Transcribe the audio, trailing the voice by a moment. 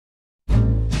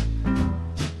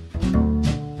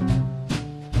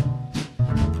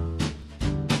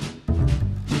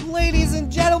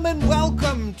and gentlemen,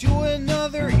 welcome to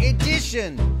another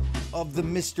edition of the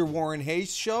Mr. Warren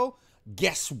Hayes Show.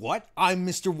 Guess what? I'm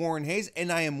Mr. Warren Hayes,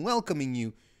 and I am welcoming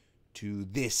you to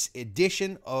this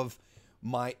edition of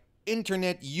my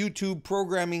internet YouTube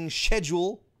programming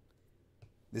schedule.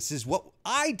 This is what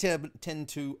I tend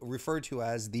to refer to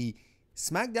as the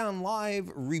SmackDown Live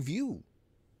review,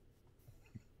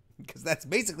 because that's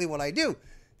basically what I do.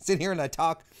 Sit here and I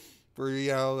talk for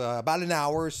about an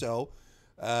hour or so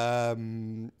about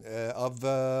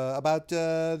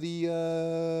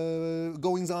the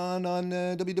goings on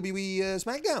WWE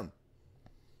SmackDown.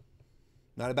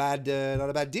 Not a bad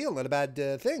deal, not a bad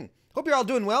thing. Hope you're all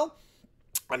doing well.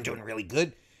 I'm doing really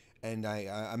good, and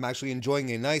I'm actually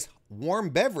enjoying a nice warm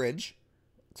beverage,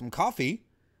 some coffee.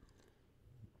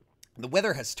 The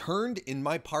weather has turned in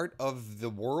my part of the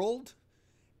world,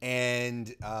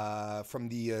 and from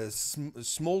the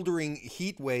smoldering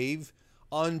heat wave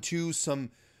onto some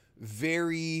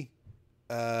very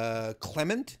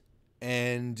clement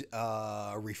and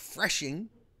refreshing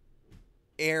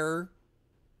air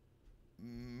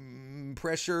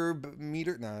pressure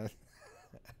meter. No,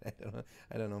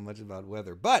 I don't know much about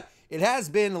weather, but it has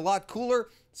been a lot cooler,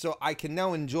 so I can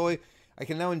now enjoy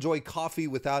coffee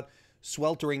without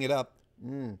sweltering it up.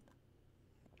 And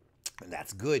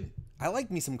that's good. I like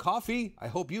me some coffee. I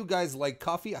hope you guys like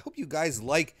coffee. I hope you guys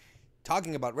like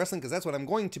talking about wrestling, because that's what I'm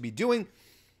going to be doing.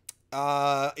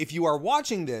 If you are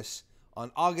watching this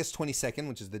on August 22nd,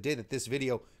 which is the day that this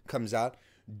video comes out,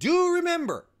 do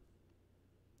remember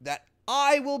that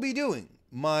I will be doing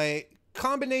my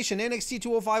combination NXT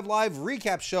 205 Live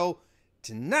recap show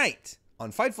tonight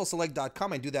on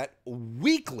FightfulSelect.com. I do that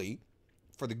weekly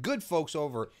for the good folks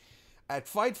over at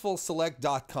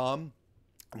FightfulSelect.com,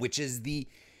 which is the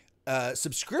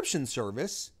subscription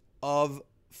service of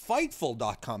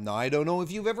Fightful.com. Now, I don't know if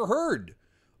you've ever heard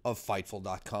of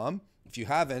Fightful.com. If you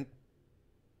haven't,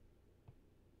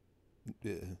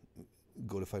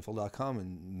 go to Fightful.com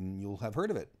and you'll have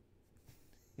heard of it.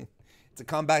 It's a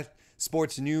combat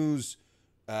sports news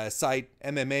site,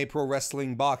 MMA, pro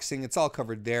wrestling, boxing. It's all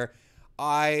covered there.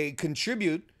 I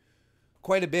contribute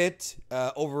quite a bit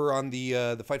over on the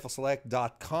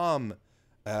FightfulSelect.com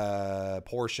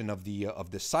portion of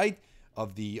the site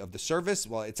of the service.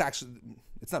 Well, it's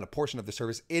not a portion of the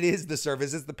service. It is the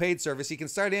service. It's the paid service. You can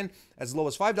start in as low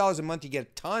as $5 a month. You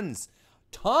get tons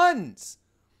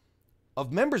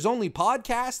of members-only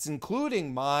podcasts,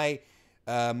 including my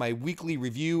weekly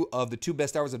review of the 2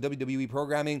 best hours of WWE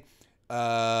programming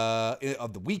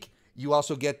of the week. You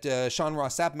also get Sean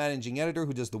Ross Sapp, managing editor,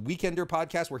 who does the Weekender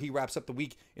podcast, where he wraps up the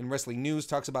week in wrestling news,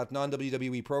 talks about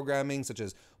non-WWE programming, such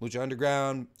as Lucha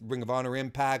Underground, Ring of Honor,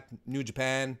 Impact, New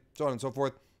Japan, so on and so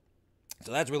forth.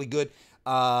 So that's really good.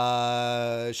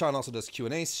 Sean also does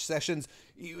Q&A sessions.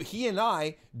 He and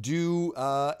I do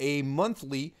a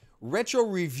monthly retro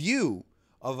review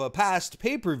of a past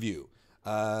pay-per-view.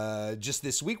 Just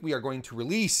this week, we are going to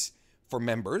release, for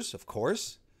members, of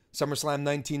course, SummerSlam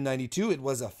 1992. It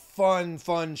was a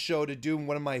fun show to do.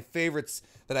 One of my favorites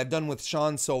that I've done with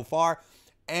Sean so far.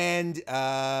 And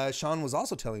Sean was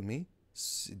also telling me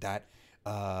that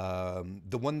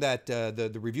the one that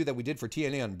the review that we did for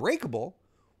TNA Unbreakable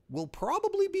will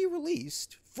probably be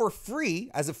released for free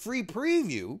as a free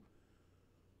preview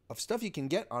of stuff you can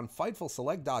get on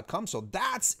FightfulSelect.com. So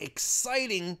that's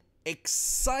exciting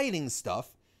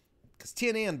stuff, because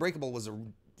TNA Unbreakable is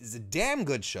a damn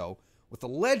good show with a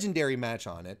legendary match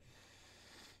on it.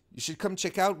 You should come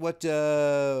check out what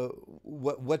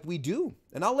we do,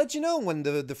 and I'll let you know when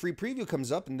the free preview comes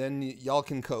up, and then y'all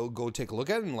can go take a look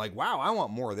at it and like, wow, I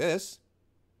want more of this.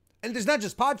 And there's not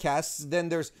just podcasts. Then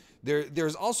there's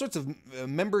all sorts of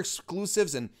member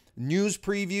exclusives and news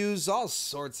previews, all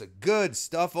sorts of good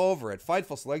stuff over at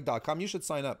FightfulSelect.com. You should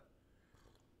sign up.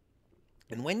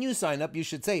 And when you sign up, you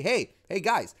should say, hey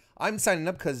guys, I'm signing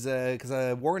up because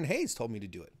Warren Hayes told me to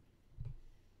do it.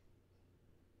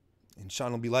 And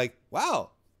Sean will be like, wow,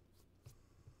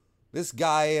 this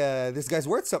guy's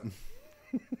worth something.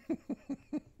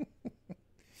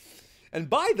 And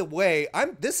by the way,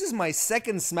 this is my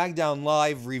second SmackDown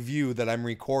Live review that I'm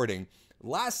recording.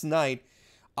 Last night,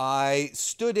 I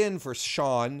stood in for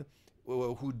Sean,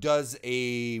 who does on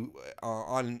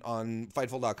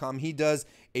Fightful.com. He does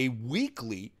a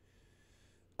weekly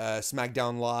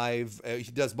SmackDown Live.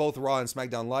 He does both Raw and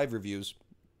SmackDown Live reviews.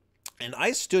 And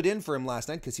I stood in for him last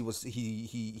night because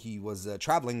he was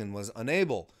traveling and was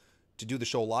unable to do the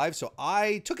show live. So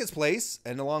I took his place,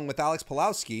 and along with Alex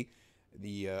Pulowski,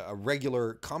 a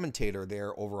regular commentator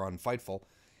there over on Fightful,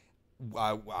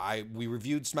 we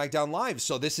reviewed SmackDown Live.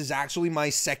 So this is actually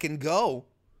my second go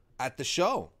at the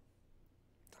show.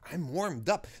 I'm warmed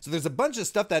up. So there's a bunch of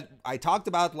stuff that I talked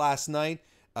about last night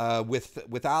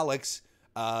with Alex,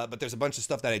 but there's a bunch of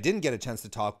stuff that I didn't get a chance to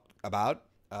talk about,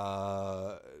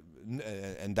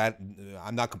 and that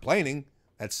I'm not complaining.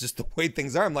 That's just the way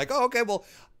things are. I'm like, oh, okay, well,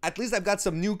 at least I've got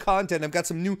some new content. I've got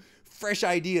some new, fresh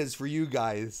ideas for you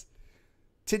guys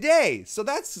today. So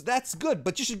that's good.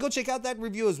 But you should go check out that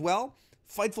review as well.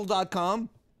 Fightful.com.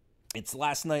 It's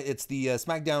last night. It's the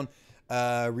SmackDown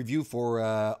review for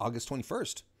August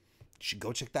 21st. You should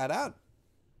go check that out.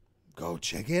 Go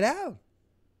check it out.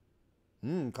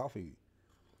 Coffee.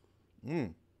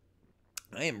 I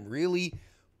am really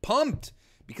pumped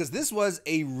because this was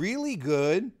a really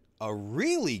good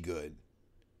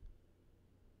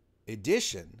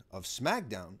edition of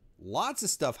SmackDown. Lots of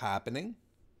stuff happening.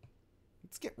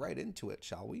 Let's get right into it,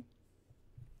 shall we?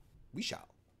 We shall.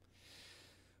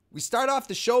 We start off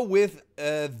the show with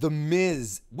The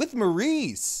Miz with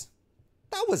Maurice.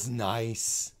 That was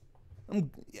nice.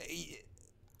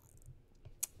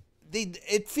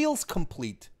 It feels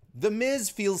complete. The Miz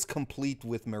feels complete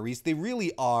with Maurice. They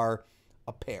really are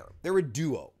a pair. They're a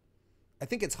duo. I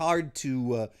think it's hard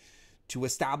to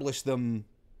establish them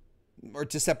or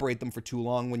to separate them for too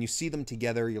long. When you see them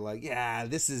together, you're like, yeah,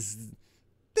 this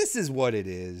is what it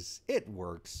is. It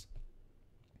works.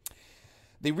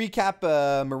 They recap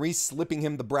Maurice slipping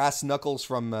him the brass knuckles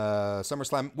from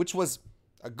SummerSlam, which was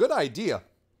a good idea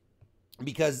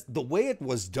because the way it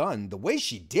was done, the way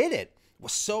she did it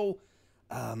was so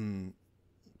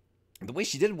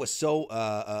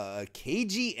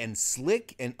cagey and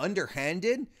slick and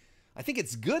underhanded. I think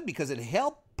it's good because it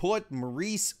helped put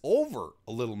Maurice over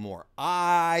a little more.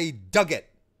 I dug it.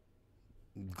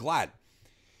 I'm glad.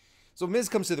 So Miz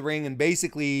comes to the ring and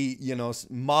basically,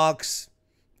 mocks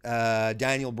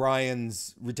Daniel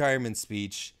Bryan's retirement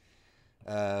speech,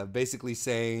 basically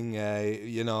saying,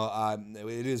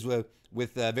 it is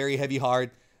with a very heavy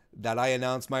heart that I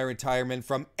announce my retirement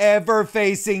from ever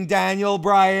facing Daniel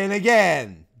Bryan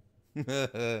again.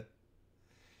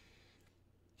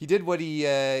 He did what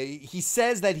he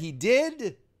says that he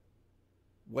did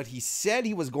what he said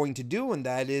he was going to do, and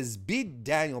that is beat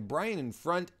Daniel Bryan in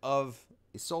front of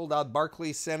a sold-out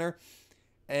Barclays Center.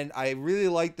 And I really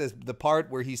like the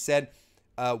part where he said,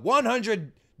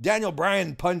 100 Daniel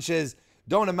Bryan punches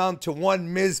don't amount to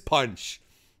one Miz punch.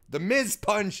 The Miz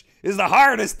punch is the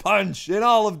hardest punch in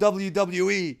all of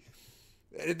WWE.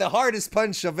 The hardest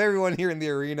punch of everyone here in the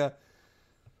arena.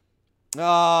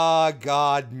 Oh,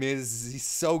 God, Miz. He's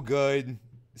so good.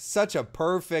 Such a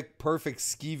perfect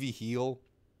skeevy heel.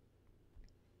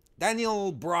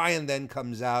 Daniel Bryan then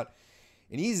comes out,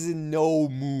 and he's in no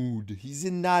mood. He's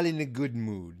not in a good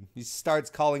mood. He starts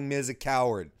calling Miz a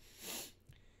coward.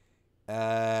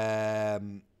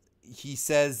 He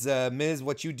says, Miz,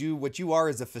 what you are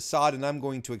is a facade, and I'm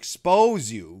going to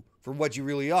expose you for what you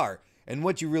really are. And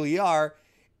what you really are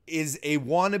is a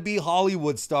wannabe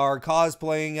Hollywood star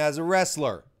cosplaying as a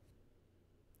wrestler.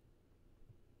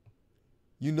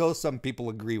 Some people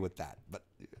agree with that, but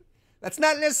that's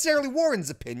not necessarily Warren's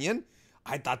opinion.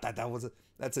 I thought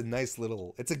that's a nice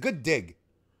little, it's a good dig.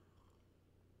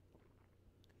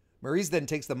 Maurice then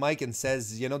takes the mic and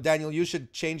says, Daniel, you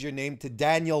should change your name to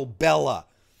Daniel Bella.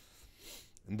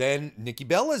 And then Nikki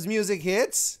Bella's music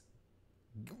hits.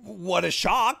 What a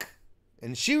shock.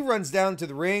 And she runs down to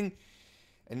the ring,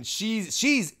 and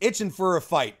she's itching for a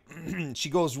fight. She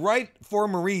goes right for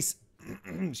Maurice.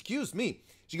 Excuse me.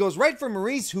 She goes right for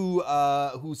Maurice, who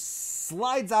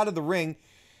slides out of the ring.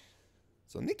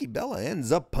 So Nikki Bella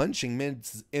ends up punching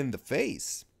Miz in the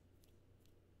face.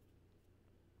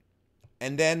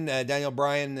 And then Daniel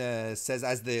Bryan says,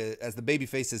 as the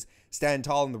babyfaces stand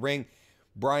tall in the ring,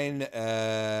 Bryan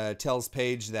tells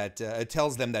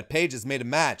them that Paige has made a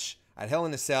match at Hell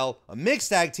in a Cell, a mixed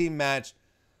tag team match,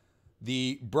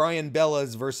 the Bryan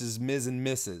Bellas versus Miz and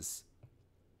Mrs.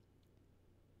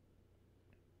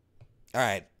 All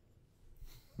right.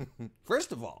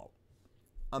 First of all,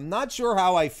 I'm not sure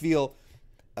how I feel.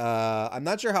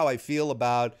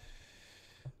 About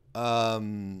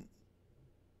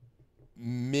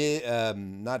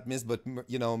not Miz, but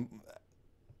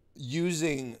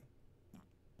using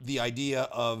the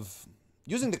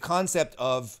concept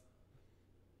of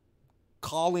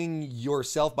calling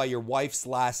yourself by your wife's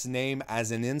last name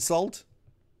as an insult.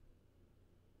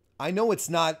 I know it's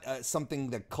not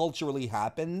something that culturally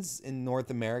happens in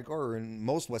North America or in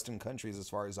most Western countries, as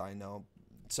far as I know.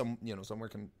 Somewhere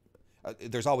can.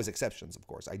 There's always exceptions, of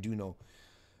course. I do know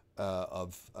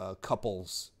of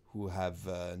couples who have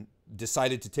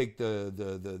decided to take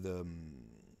the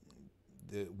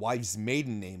wife's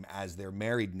maiden name as their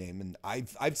married name, and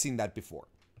I've seen that before.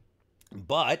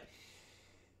 But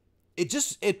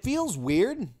it feels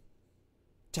weird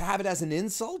to have it as an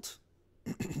insult.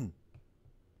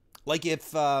 Like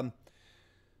if, of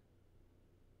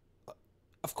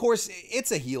course,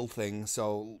 it's a heel thing,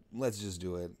 so let's just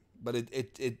do it. But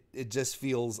it just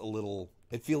feels a little,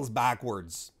 it feels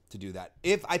backwards to do that.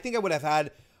 I think I would have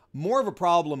had more of a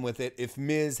problem with it if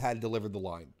Miz had delivered the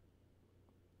line.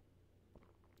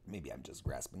 Maybe I'm just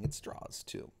grasping at straws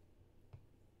too.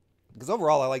 Because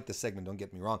overall, I like the segment, don't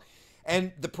get me wrong.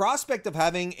 And the prospect of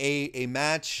having a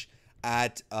match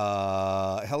at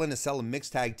Hell in a Cell, a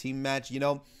mixed tag team match, you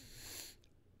know,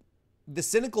 the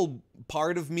cynical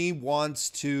part of me wants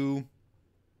to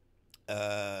call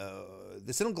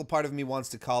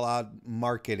out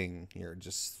marketing here,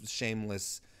 just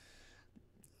shameless,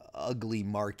 ugly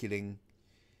marketing.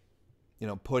 You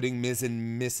know, putting Miz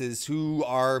and Mrs. who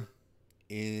are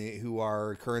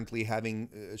currently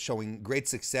showing great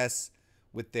success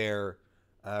with their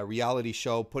reality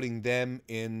show, putting them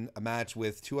in a match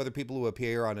with two other people who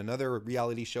appear on another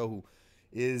reality show who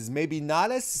is maybe not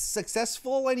as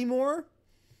successful anymore.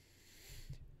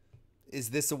 Is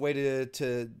this a way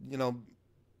to you know,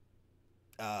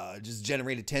 just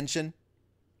generate attention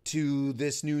to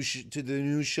this to the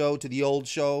new show, to the old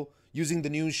show, using the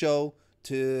new show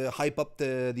to hype up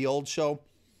the old show?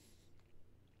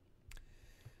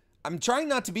 I'm trying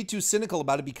not to be too cynical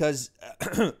about it because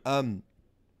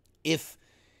if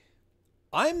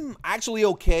I'm actually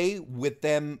okay with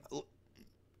them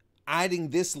adding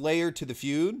this layer to the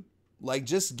feud, like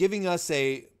just giving us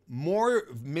a more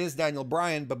Miz Daniel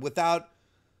Bryan, but without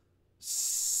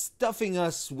stuffing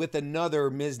us with another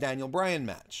Miz Daniel Bryan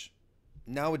match.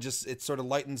 Now it sort of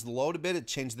lightens the load a bit. It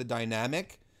changes the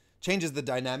dynamic.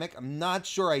 I'm not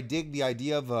sure I dig the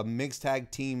idea of a mixed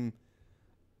tag team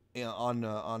on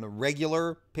a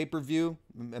regular pay-per-view,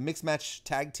 a mixed match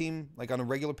tag team, like on a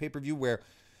regular pay-per-view where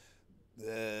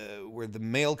the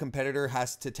male competitor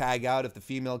has to tag out if the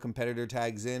female competitor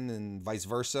tags in, and vice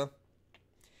versa.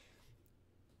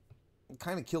 It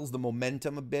kind of kills the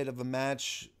momentum a bit of a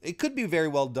match. It could be very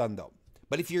well done though.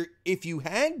 But if you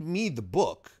hand me the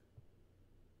book,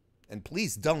 and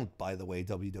please don't, by the way,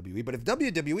 WWE, but if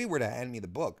WWE were to hand me the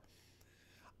book,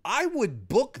 I would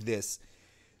book this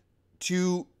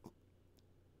to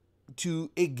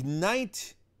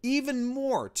ignite even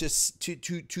more,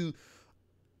 to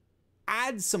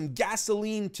add some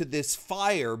gasoline to this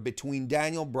fire between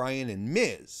Daniel Bryan and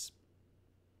Miz.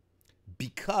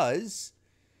 Because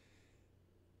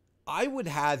I would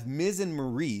have Miz and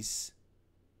Maurice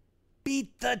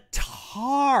beat the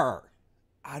tar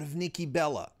out of Nikki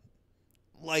Bella.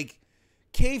 Like,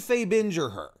 kayfabe injure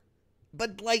her.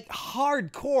 But, like,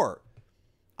 hardcore.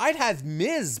 I'd have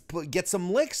Miz get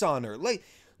some licks on her. Like,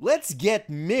 let's get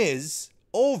Miz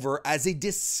over as a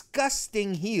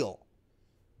disgusting heel.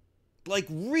 Like,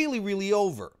 really, really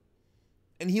over.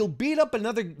 And he'll beat up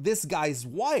this guy's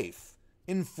wife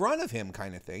in front of him,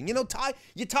 kind of thing. You know,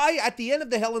 you tie at the end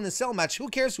of the Hell in a Cell match, who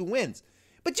cares who wins?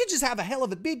 But you just have a hell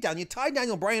of a beatdown. You tie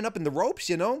Daniel Bryan up in the ropes,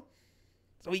 you know?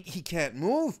 So he can't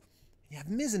move. You have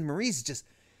Miz and Maurice just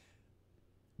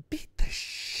beat the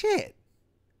shit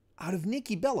out of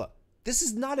Nikki Bella. This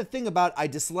is not a thing about I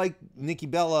dislike Nikki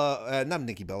Bella,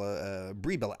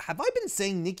 Brie Bella. Have I been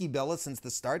saying Nikki Bella since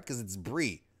the start? Because it's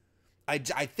Brie. I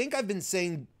think I've been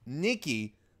saying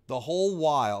Nikki the whole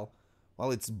while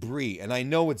it's Brie. And I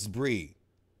know it's Brie.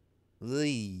 I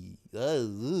think I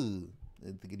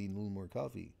need a little more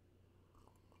coffee.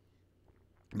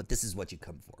 But this is what you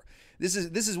come for. This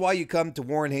is why you come to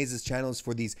Warren Hayes' channels,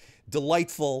 for these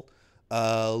delightful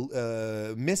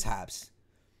mishaps.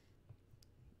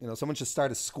 You know, someone should start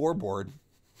a scoreboard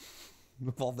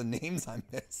with all the names I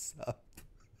mess up.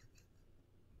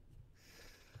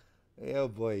 Oh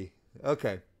boy.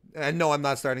 Okay. And no, I'm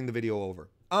not starting the video over.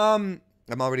 I'm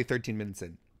already 13 minutes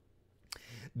in.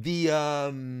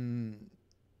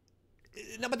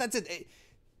 No, but that's it.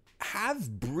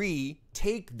 Have Brie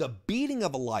take the beating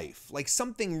of a life, like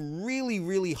something really,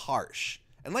 really harsh.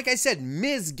 And like I said,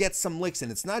 Miz gets some licks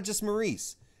in. It's not just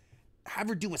Maurice. Have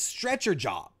her do a stretcher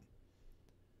job.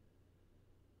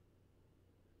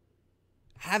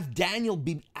 Have Daniel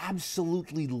be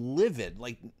absolutely livid.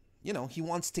 Like, you know, he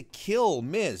wants to kill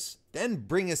Miz. Then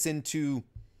bring us into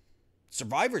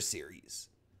Survivor Series.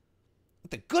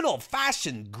 With a good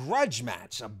old-fashioned grudge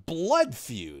match. A blood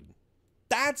feud.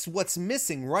 That's what's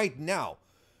missing right now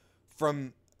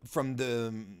from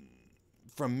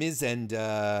Miz and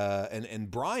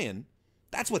Bryan.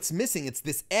 That's what's missing. It's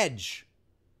this edge.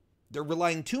 They're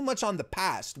relying too much on the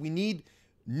past. We need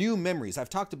new memories. I've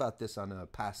talked about this on a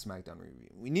past SmackDown review.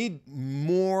 We need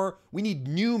more. We need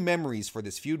new memories for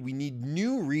this feud. We need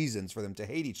new reasons for them to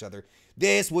hate each other.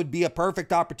 This would be a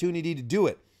perfect opportunity to do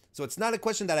it. So it's not a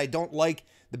question that I don't like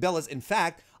the Bellas. In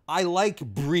fact, I like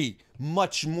Brie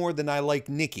much more than I like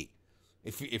Nikki,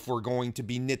 if we're going to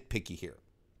be nitpicky here.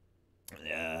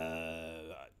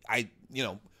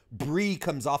 Brie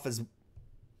comes off as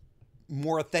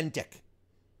more authentic,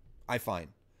 I find.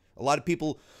 A lot of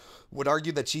people would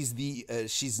argue that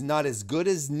she's not as good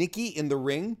as Nikki in the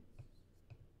ring.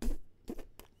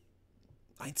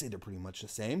 I'd say they're pretty much the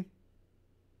same.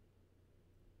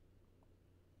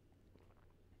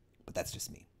 But that's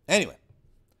just me. Anyway,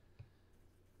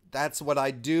 that's what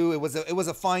I do. It was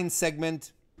a fine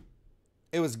segment.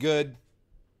 It was good.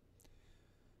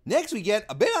 Next, we get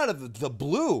a bit out of the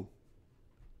blue.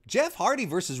 Jeff Hardy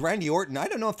versus Randy Orton. I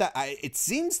don't know if it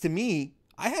seems to me,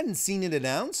 I hadn't seen it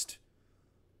announced.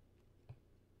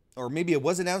 Or maybe it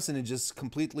was announced and it just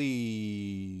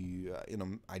completely,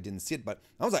 I didn't see it. But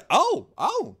I was like,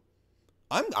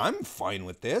 I'm fine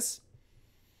with this.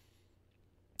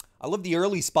 I love the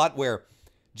early spot where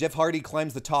Jeff Hardy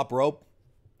climbs the top rope,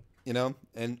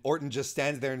 and Orton just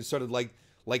stands there and sort of like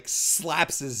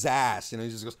slaps his ass. He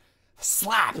just goes,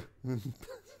 slap.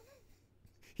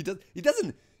 He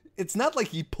doesn't, it's not like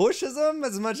he pushes him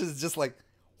as much as it's just like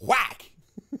whack.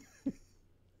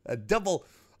 a double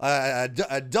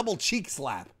cheek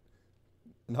slap.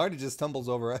 And Hardy just tumbles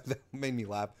over. That made me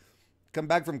laugh. Come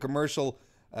back from commercial,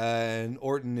 and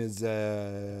Orton is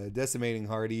decimating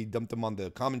Hardy. Dumped him on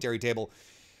the commentary table.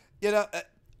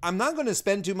 I'm not going to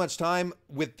spend too much time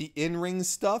with the in-ring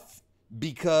stuff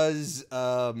because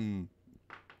it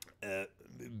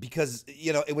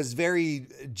was very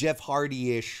Jeff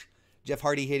Hardy-ish. Jeff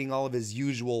Hardy hitting all of his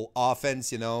usual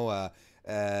offense, the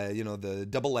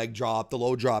double leg drop, the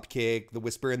low drop kick, the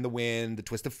whisper in the wind, the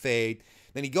twist of fate.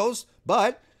 Then he goes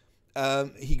for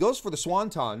the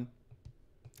swanton,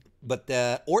 but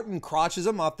Orton crotches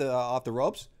him off the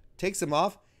ropes, takes him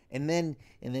off, and then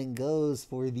goes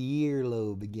for the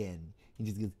earlobe again. He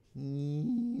just goes,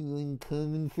 I'm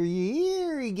coming for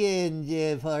your ear again,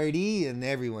 Jeff Hardy. And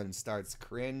everyone starts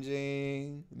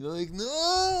cringing. They're like,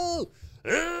 no,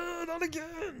 not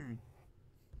again.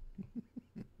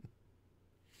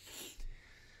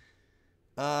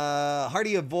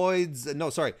 Hardy avoids,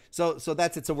 So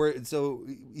that's it. So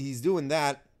he's doing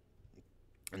that.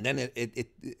 And then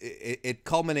it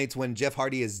culminates when Jeff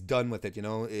Hardy is done with it.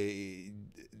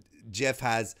 Jeff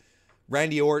has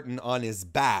Randy Orton on his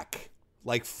back.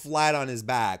 Like flat on his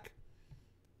back.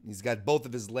 He's got both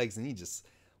of his legs, and he just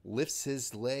lifts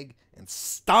his leg and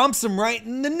stomps him right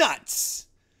in the nuts.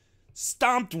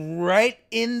 Stomped right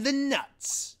in the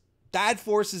nuts. That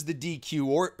forces the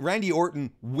DQ. Randy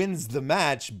Orton wins the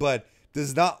match, but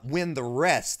does not win the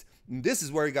rest. And this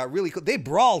is where it got really cool. They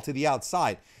brawl to the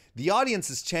outside. The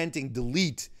audience is chanting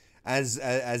delete as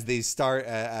they start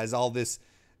as all this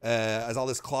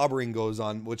clobbering goes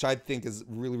on, which I think is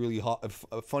really, really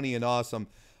funny and awesome.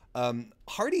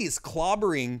 Hardy is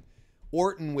clobbering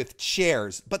Orton with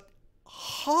chairs, but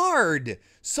hard.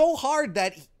 So hard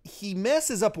that he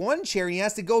messes up one chair and he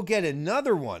has to go get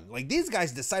another one. Like, these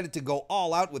guys decided to go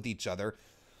all out with each other.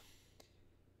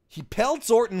 He pelts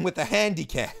Orton with a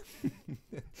handicap.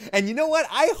 And you know what?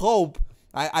 I hope,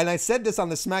 and I said this on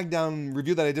the SmackDown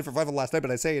review that I did for Fightful last night,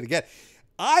 but I say it again.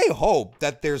 I hope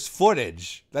that there's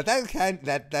footage that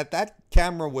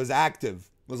camera was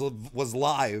active, was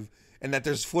live, and that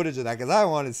there's footage of that, because I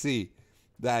want to see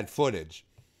that footage.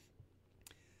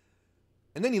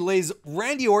 And then he lays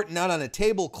Randy Orton out on a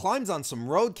table, climbs on some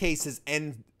road cases,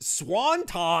 and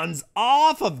swantons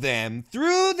off of them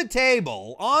through the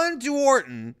table onto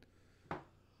Orton.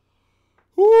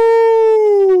 Woo!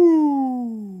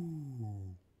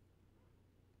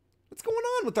 What's going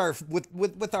on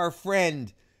with our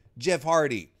friend Jeff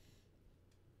Hardy?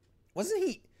 Wasn't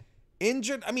he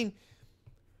injured? I mean,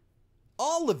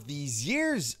 all of these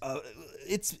years,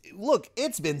 it's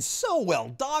been so well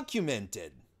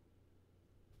documented.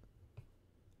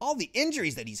 All the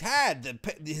injuries that he's had,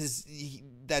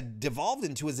 that devolved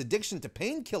into his addiction to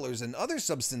painkillers and other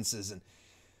substances, and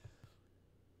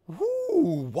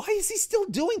why is he still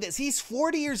doing this? He's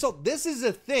 40 years old. This is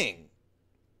a thing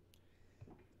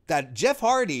that Jeff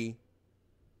Hardy,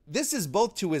 this is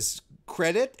both to his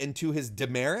credit and to his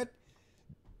demerit.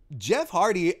 Jeff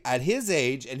Hardy, at his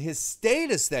age and his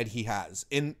status that he has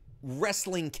in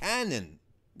wrestling canon,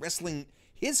 wrestling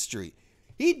history,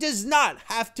 he does not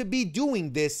have to be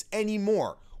doing this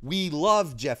anymore. We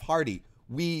love Jeff Hardy.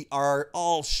 We are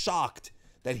all shocked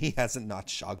that he hasn't, not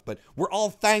shocked, but we're all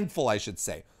thankful, I should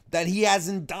say, that he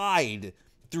hasn't died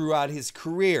throughout his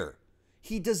career.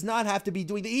 He does not have to be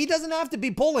doing that. He doesn't have to be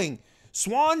pulling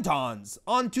swantons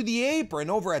onto the apron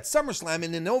over at SummerSlam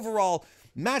in an overall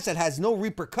match that has no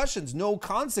repercussions, no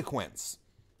consequence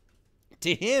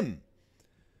to him.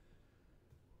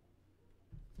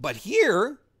 But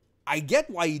here, I get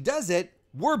why he does it.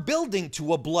 We're building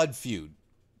to a blood feud.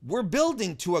 We're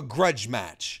building to a grudge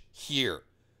match here.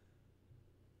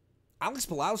 Alex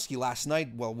Pulowski last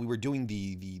night, while we were doing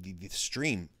the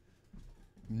stream,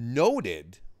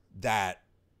 noted that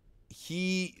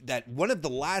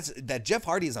that Jeff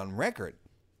Hardy is on record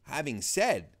having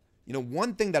said, you know,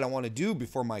 one thing that I want to do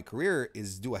before my career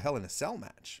is do a Hell in a Cell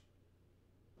match.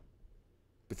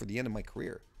 Before the end of my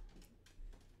career.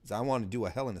 So I want to do a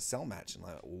Hell in a Cell match. And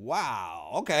I'm like,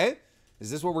 wow, okay.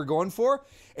 Is this what we're going for?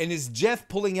 And is Jeff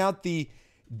pulling out the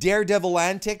Daredevil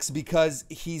antics because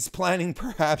he's planning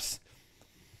perhaps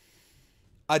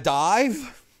a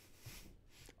dive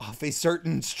off a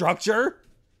certain structure?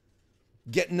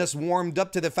 Getting us warmed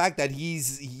up to the fact that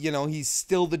he's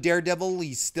still the Daredevil.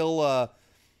 He's still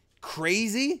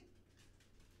crazy.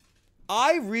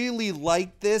 I really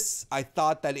liked this. I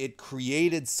thought that it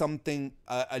created something,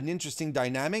 an interesting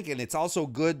dynamic. And it's also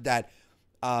good that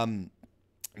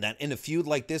that in a feud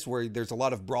like this where there's a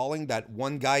lot of brawling, that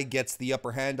one guy gets the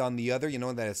upper hand on the other, you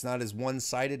know, that it's not as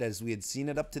one-sided as we had seen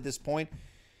it up to this point.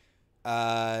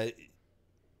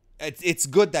 It's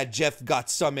good that Jeff got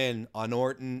some in on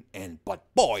Orton,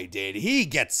 but boy, did he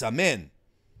get some in.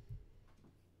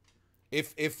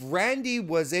 If Randy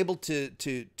was able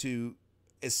to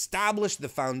establish the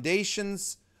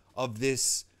foundations of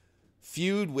this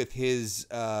feud with his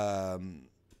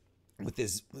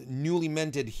newly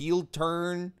minted heel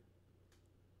turn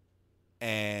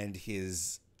and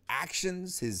his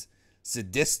actions, his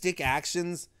sadistic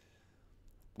actions,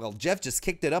 well, Jeff just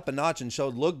kicked it up a notch and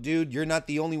showed, look, dude, you're not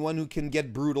the only one who can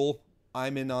get brutal.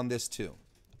 I'm in on this too.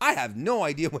 I have no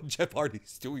idea what Jeff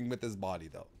Hardy's doing with his body,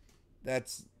 though.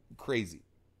 That's crazy.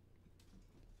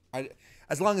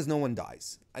 As long as no one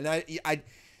dies. And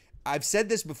I've said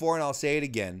this before and I'll say it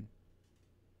again.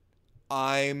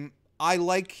 I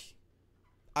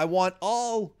want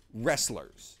all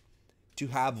wrestlers to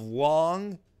have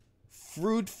long,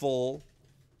 fruitful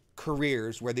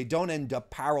careers where they don't end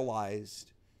up paralyzed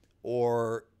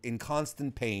or in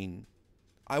constant pain.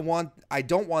 I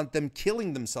don't want them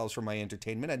killing themselves for my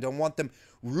entertainment. I don't want them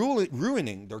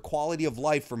ruining their quality of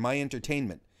life for my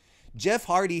entertainment. Jeff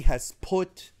Hardy has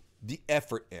put the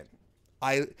effort in.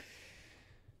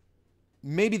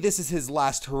 Maybe this is his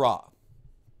last hurrah.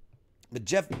 But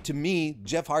to me,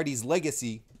 Jeff Hardy's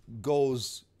legacy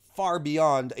goes far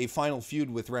beyond a final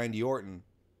feud with Randy Orton.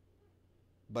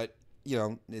 But, you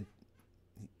know,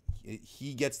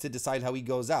 he gets to decide how he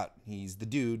goes out. He's the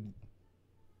dude.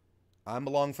 I'm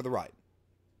along for the ride.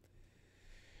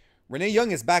 Renee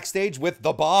Young is backstage with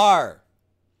The Bar.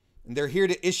 And they're here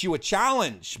to issue a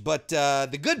challenge. But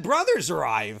the Good Brothers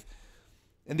arrive.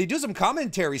 And they do some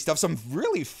commentary stuff. Some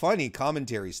really funny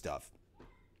commentary stuff.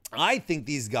 I think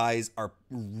these guys are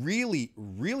really,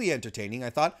 really entertaining. I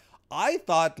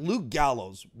thought Luke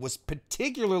Gallows was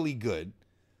particularly good.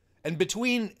 And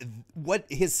between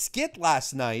his skit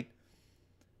last night,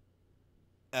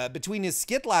 and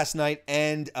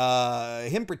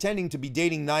him pretending to be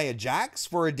dating Nia Jax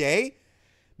for a day,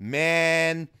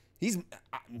 man, he's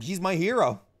my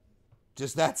hero.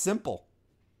 Just that simple.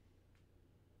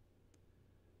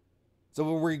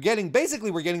 So we're getting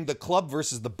the Club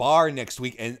versus the Bar next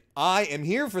week, and I am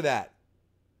here for that.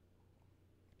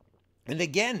 And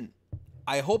again,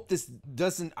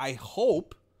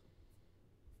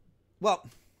 well,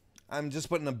 I'm just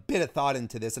putting a bit of thought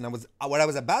into this, and what I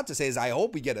was about to say is I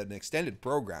hope we get an extended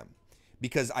program,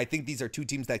 because I think these are two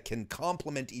teams that can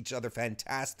complement each other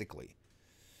fantastically.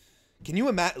 Can you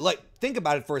imagine? Think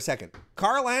about it for a second.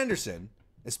 Carl Anderson,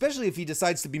 especially if he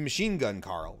decides to be Machine Gun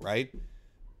Carl, right?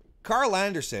 Carl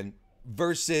Anderson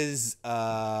versus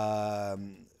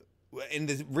in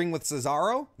the ring with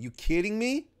Cesaro? You kidding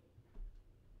me?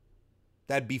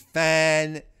 That'd be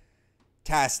fantastic.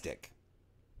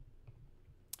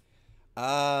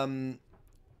 So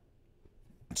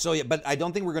yeah, but I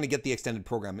don't think we're going to get the extended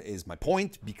program is my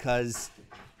point, because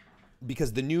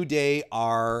the New Day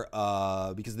are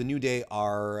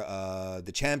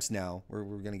the champs now. We're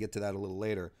going to get to that a little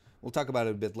later. We'll talk about it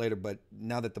a bit later, but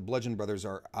now that the Bludgeon Brothers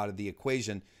are out of the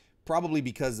equation, probably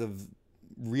because of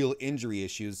real injury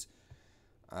issues,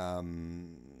 I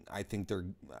think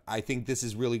this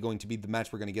is really going to be the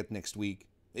match we're going to get next week.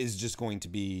 Is just going to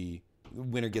be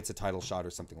winner gets a title shot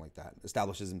or something like that.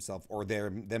 Establishes himself or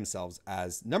themselves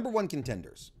as #1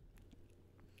 contenders.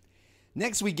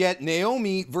 Next we get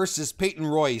Naomi versus Peyton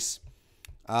Royce.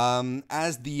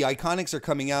 As the Iconics are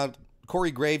coming out,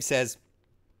 Corey Graves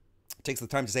takes the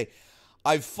time to say,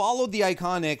 I've followed the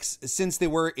Iconics since they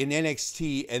were in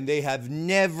NXT, and they have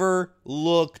never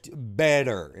looked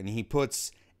better. And he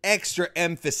puts extra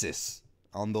emphasis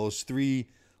on those 3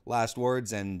 last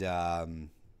words, and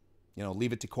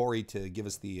leave it to Corey to give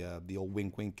us the old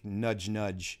wink, wink, nudge,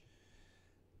 nudge.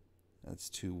 That's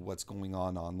to what's going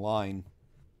on online.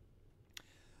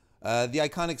 The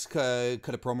Iconics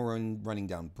cut a promo running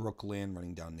down Brooklyn,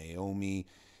 running down Naomi,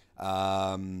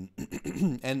 and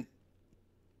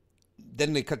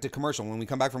then they cut to commercial. When we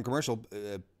come back from commercial,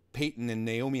 Peyton and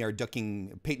Naomi are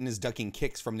ducking. Peyton is ducking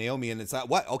kicks from Naomi, and it's like,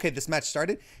 what? Okay, this match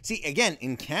started. See, again,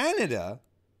 in Canada,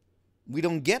 we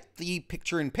don't get the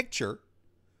picture-in-picture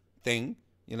thing,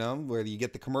 where you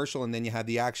get the commercial and then you have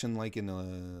the action like in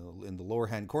the lower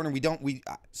hand corner.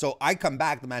 So I come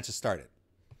back, the match has started.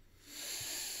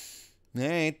 All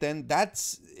right, then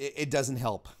it doesn't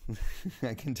help.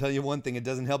 I can tell you one thing: it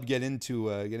doesn't help get into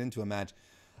a match.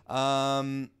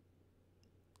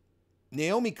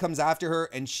 Naomi comes after her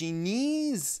and she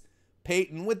knees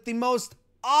Peyton with the most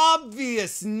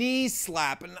obvious knee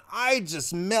slap, and I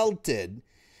just melted.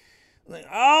 Like,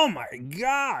 oh my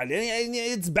God!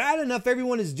 It's bad enough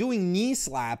everyone is doing knee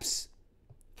slaps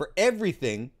for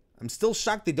everything. I'm still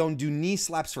shocked they don't do knee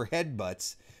slaps for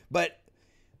headbutts, but.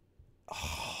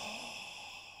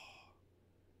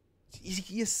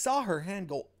 You saw her hand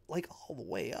go like all the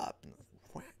way up.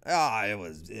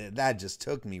 That just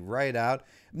took me right out.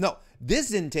 No, this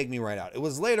didn't take me right out. It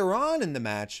was later on in the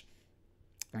match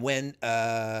when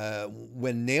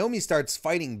Naomi starts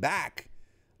fighting back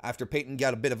after Peyton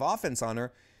got a bit of offense on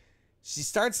her. She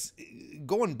starts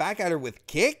going back at her with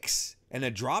kicks and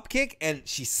a drop kick, and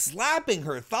she's slapping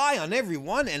her thigh on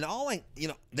everyone. And all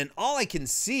I can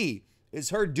see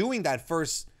is her doing that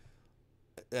first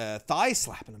thigh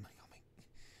slap, and I'm like,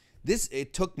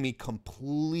 it took me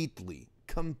completely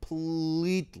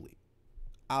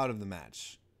out of the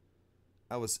match.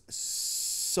 That was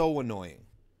so annoying.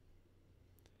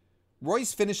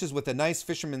 Royce finishes with a nice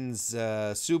fisherman's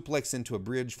suplex into a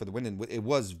bridge for the win, and it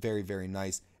was very, very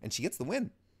nice. And she gets the win.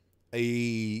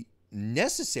 A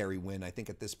necessary win, I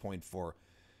think, at this point for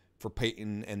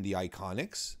Peyton and the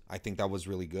Iconics. I think that was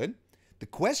really good. The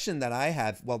question that I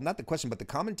have, well, not the question, but the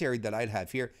commentary that I'd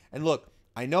have here, and look,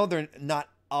 I know they're not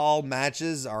all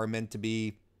matches are meant to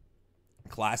be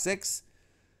classics,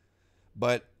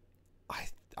 but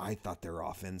I thought their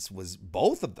offense was,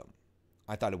 both of them,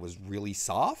 I thought it was really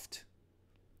soft.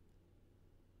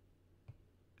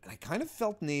 And I kind of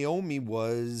felt Naomi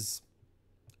was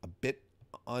a bit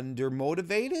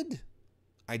undermotivated.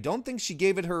 I don't think she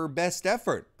gave it her best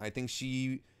effort. I think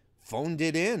she phoned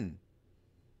it in.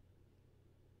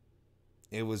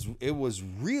 It was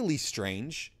really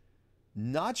strange.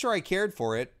 Not sure I cared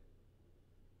for it.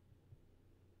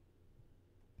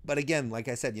 But again, like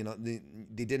I said,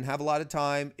 they didn't have a lot of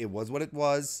time. It was what it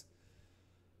was.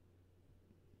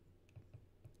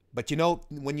 But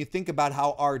when you think about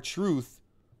how R-Truth,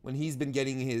 when he's been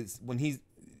getting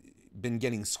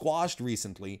squashed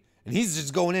recently, and he's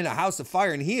just going in a house of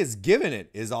fire, and he is giving it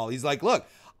is all. He's like, look,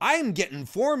 I'm getting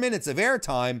 4 minutes of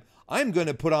airtime. I'm going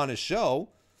to put on a show.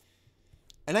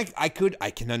 And I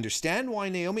can understand why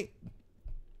Naomi.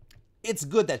 It's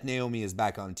good that Naomi is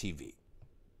back on TV.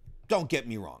 Don't get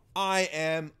me wrong. I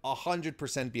am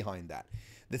 100% behind that.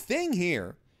 The thing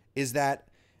here is that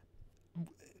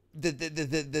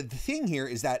the thing here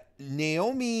is that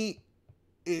Naomi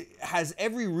has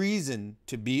every reason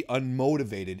to be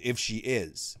unmotivated if she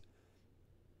is,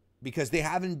 because they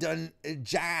haven't done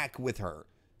jack with her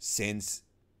since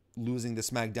losing the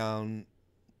SmackDown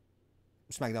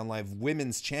Live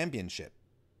Women's Championship.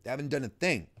 They haven't done a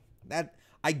thing. That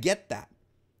I get that.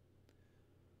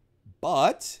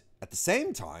 But at the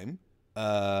same time,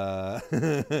 they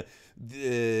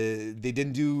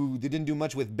didn't do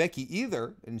much with Becky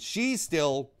either, and she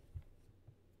still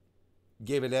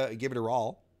gave it her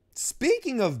all.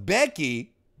 Speaking of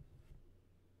Becky,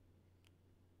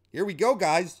 here we go,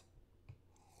 guys.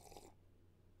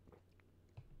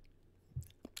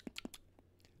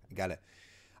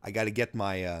 I gotta get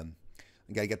my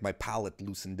palate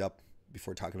loosened up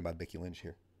before talking about Becky Lynch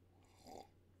here.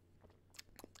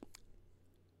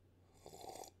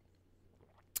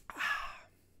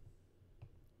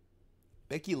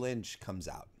 Becky Lynch comes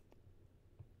out.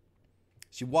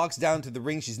 She walks down to the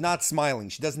ring. She's not smiling.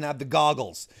 She doesn't have the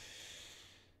goggles.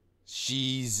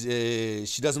 She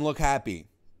doesn't look happy.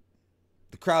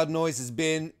 The crowd noise has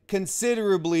been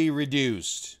considerably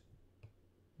reduced.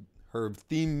 Her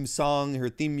theme song, her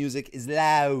theme music is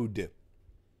loud.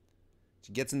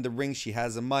 She gets in the ring. She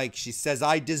has a mic. She says,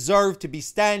 "I deserve to be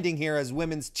standing here as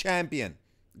women's champion."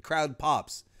 The crowd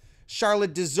pops.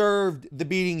 Charlotte deserved the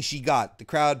beating she got. The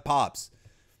crowd pops.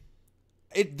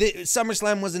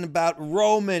 SummerSlam wasn't about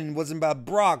Roman, wasn't about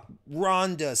Brock,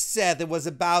 Ronda, Seth. It was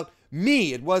about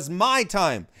me. It was my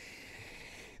time.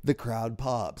 The crowd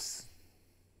pops.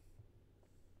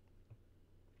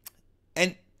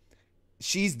 And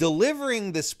she's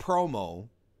delivering this promo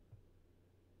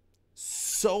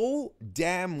so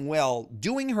damn well,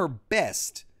 doing her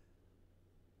best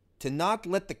to not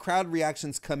let the crowd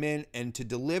reactions come in and to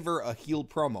deliver a heel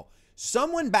promo.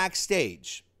 Someone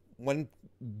backstage, when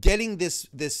getting this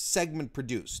segment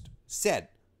produced, said,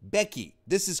 "Becky,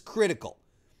 this is critical.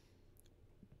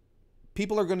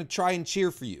 People are going to try and cheer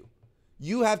for you.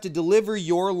 You have to deliver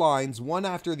your lines one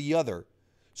after the other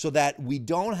so that they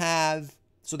don't have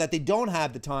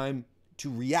the time to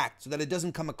react, so that it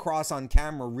doesn't come across on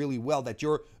camera really well that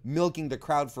you're milking the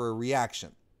crowd for a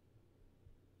reaction.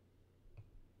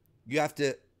 You have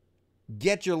to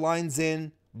get your lines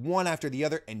in one after the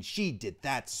other," and she did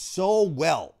that so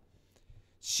well.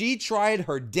 She tried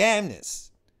her damnness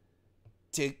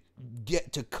to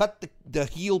cut the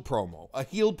heel promo, a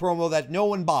heel promo that no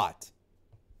one bought.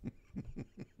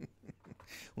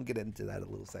 We'll get into that in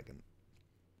a little second.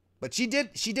 But she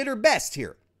did her best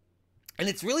here. And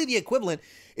it's really the equivalent.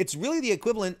 It's really the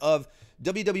equivalent of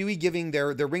WWE giving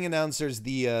their ring announcers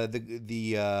the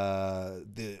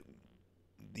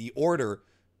order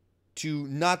to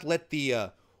not let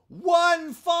the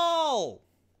 "one fall"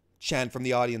 chant from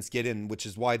the audience get in, which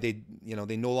is why they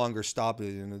no longer stop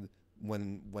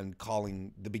when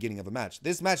calling the beginning of a match.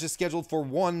 This match is scheduled for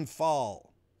one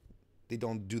fall. They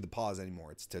don't do the pause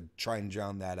anymore. It's to try and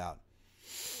drown that out.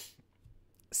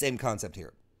 Same concept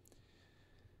here.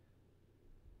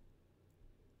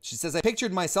 She says, "I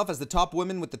pictured myself as the top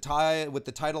woman with the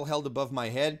title held above my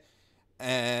head.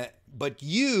 But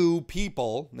you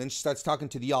people," and then she starts talking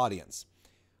to the audience.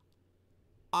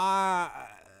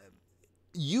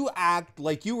 "You act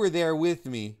like you were there with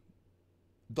me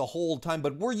the whole time,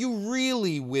 but were you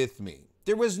really with me?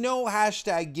 There was no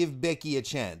hashtag give Becky a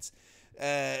chance."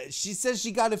 She says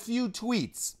she got a few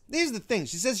tweets. Here's the thing.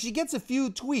 She says she gets a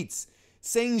few tweets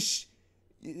saying,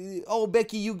 "Oh,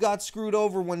 Becky, you got screwed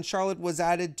over when Charlotte was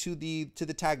added to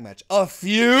the tag match." A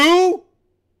few?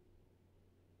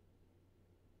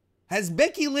 Has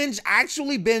Becky Lynch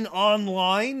actually been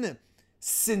online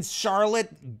since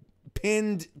Charlotte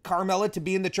pinned Carmella to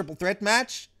be in the triple threat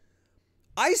match?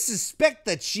 I suspect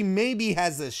that she maybe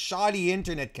has a shoddy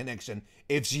internet connection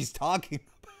if she's talking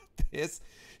about this.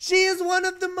 She is one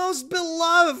of the most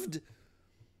beloved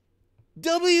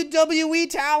WWE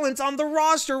talents on the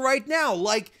roster right now,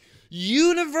 like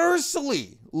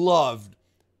universally loved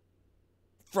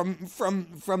from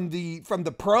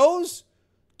the pros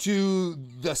to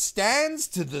the stands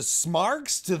to the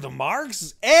smarks to the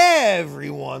marks.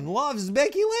 Everyone loves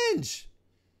Becky Lynch.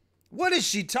 What is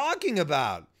she talking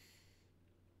about?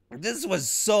 This was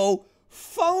so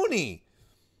phony.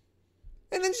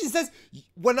 And then she says,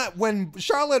 when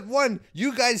Charlotte won,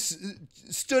 you guys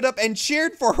stood up and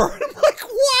cheered for her. And I'm like,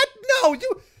 what? No,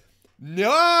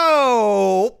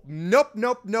 nope.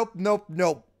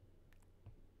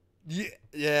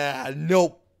 Yeah,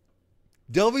 nope.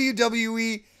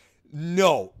 WWE,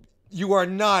 no. You are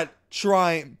not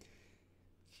trying.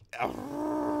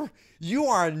 You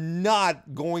are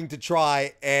not going to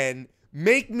try and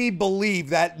make me believe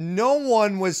that no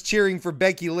one was cheering for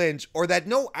Becky Lynch, or that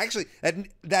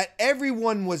that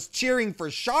everyone was cheering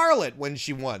for Charlotte when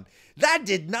she won. That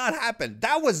did not happen.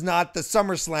 That was not the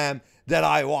SummerSlam that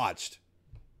I watched.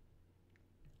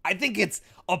 I think it's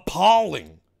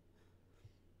appalling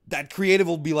that creative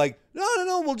will be like, no,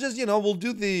 we'll just, we'll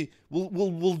do the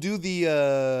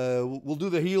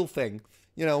heel thing,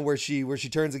 where she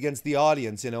turns against the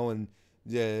audience, and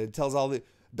tells all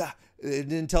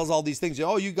these things.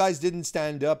 Oh, you guys didn't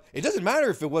stand up. It doesn't matter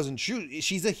if it wasn't true.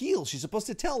 She's a heel. She's supposed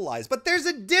to tell lies. But there's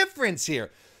a difference here.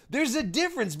 There's a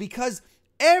difference because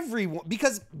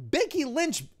Becky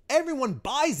Lynch, everyone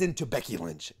buys into Becky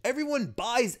Lynch. Everyone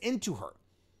buys into her.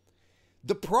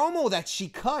 The promo that she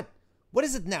cut, what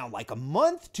is it now? Like a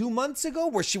month, 2 months ago,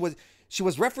 where she was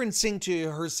referencing to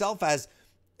herself as,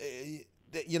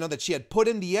 that she had put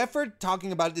in the effort,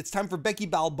 talking about it's time for Becky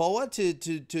Balboa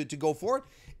to go forward.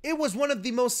 It was one of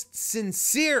the most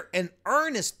sincere and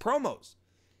earnest promos.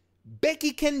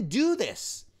 Becky can do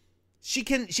this. She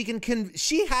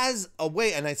has a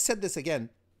way, and I said this again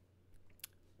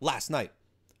last night.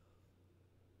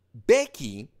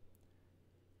 Becky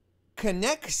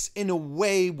connects in a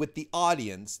way with the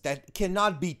audience that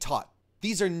cannot be taught.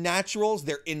 These are naturals.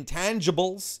 They're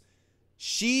intangibles.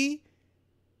 the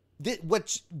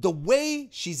way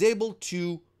she's able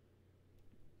to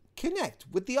connect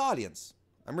with the audience.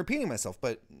 I'm repeating myself,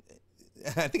 but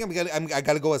I think I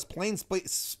got to go as plain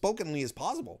spokenly as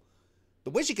possible.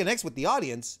 The way she connects with the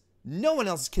audience, no one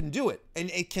else can do it, and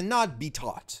it cannot be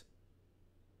taught.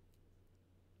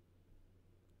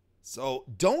 So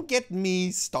don't get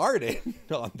me started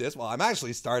on this. Well, I'm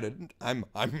actually started. I'm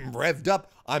revved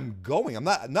up. I'm going.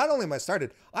 Not only am I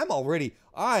started, I'm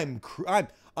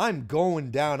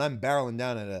going down. I'm barreling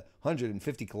down at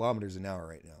 150 kilometers an hour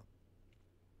right now.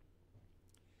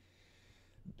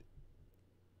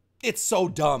 It's so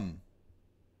dumb.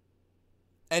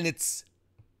 And it's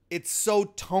so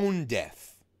tone deaf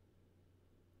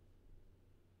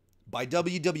by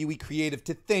WWE Creative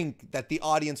to think that the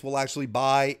audience will actually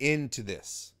buy into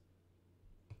this.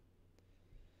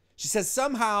 She says,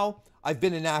 somehow I've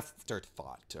been an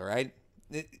afterthought, all right?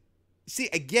 See,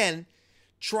 again,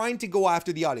 trying to go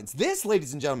after the audience. This,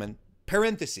 ladies and gentlemen,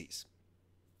 parentheses.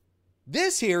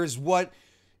 This here is what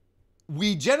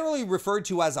we generally refer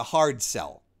to as a hard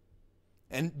sell.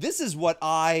 And this is what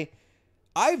I've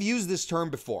used this term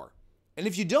before. And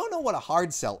if you don't know what a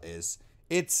hard sell is,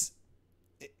 it's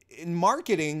in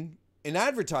marketing, in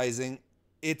advertising,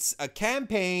 it's a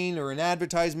campaign or an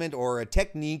advertisement or a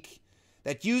technique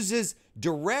that uses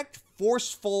direct,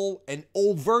 forceful, and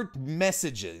overt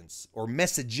messages or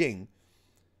messaging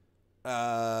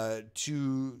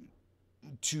to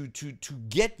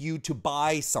get you to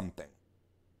buy something.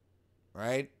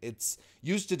 Right? It's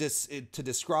used to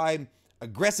describe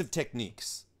aggressive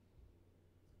techniques.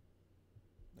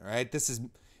 All right, this is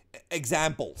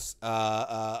examples.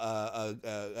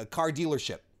 A car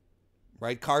dealership,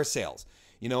 right? Car sales.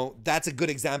 You know, that's a good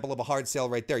example of a hard sale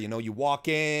right there. You know, you walk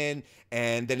in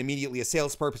and then immediately a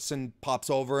salesperson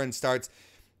pops over and starts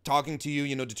talking to you,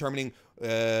 you know, determining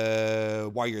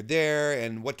why you're there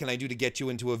and what can I do to get you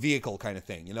into a vehicle kind of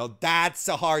thing. You know, that's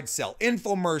a hard sell.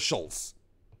 Infomercials.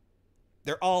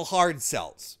 They're all hard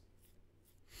sells.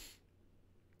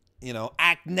 You know,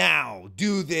 act now,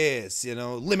 do this, you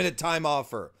know, limited time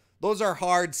offer. Those are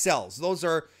hard sells. Those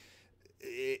are,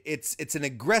 it's an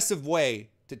aggressive way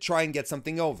to try and get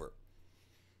something over.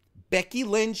 Becky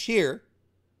Lynch here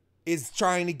is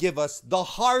trying to give us the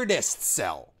hardest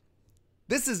sell.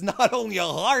 This is not only a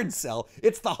hard sell,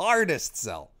 it's the hardest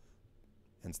sell.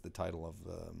 Hence the title of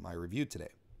my review today.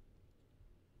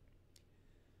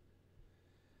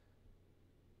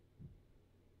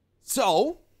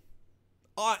 So,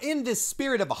 in this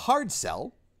spirit of a hard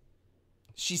sell,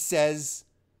 she says,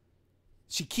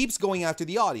 she keeps going after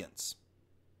the audience.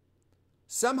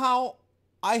 Somehow,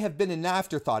 I have been an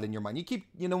afterthought in your mind. You keep,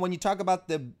 you know, when you talk about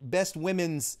the best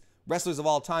women's wrestlers of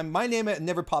all time, my name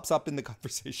never pops up in the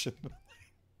conversation.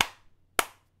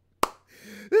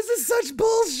 This is such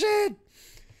bullshit.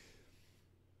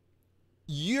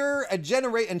 You're a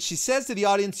generation, and she says to the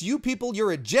audience, you people,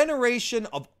 you're a generation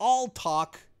of all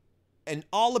talk and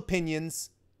all opinions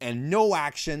and no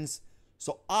actions.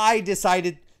 So I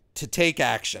decided to take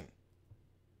action.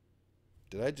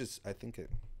 I think it.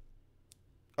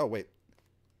 Oh, wait.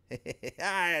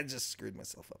 I just screwed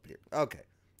myself up here. Okay.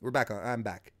 We're back on. I'm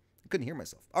back. I couldn't hear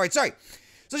myself. All right. Sorry.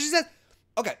 So she says,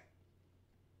 okay.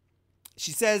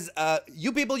 She says,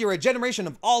 you people, you're a generation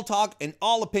of all talk and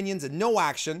all opinions and no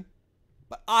action.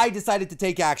 But I decided to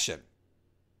take action.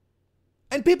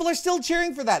 And people are still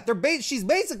cheering for that. She's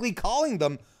basically calling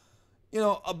them, you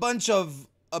know, a bunch of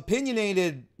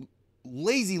opinionated,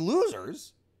 lazy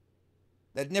losers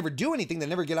that never do anything, that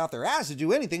never get off their ass to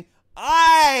do anything.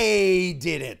 I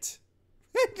did it.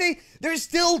 They're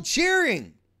still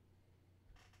cheering.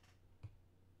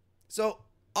 So,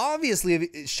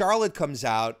 obviously, Charlotte comes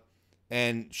out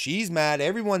and she's mad.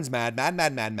 Everyone's mad.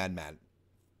 Mad.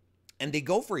 And they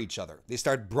go for each other. They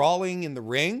start brawling in the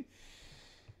ring.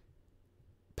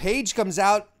 Paige comes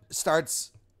out,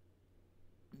 starts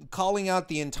calling out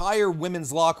the entire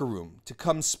women's locker room to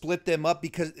come split them up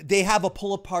because they have a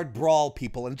pull-apart brawl,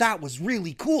 people, and that was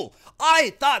really cool.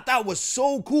 I thought that was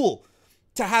so cool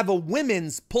to have a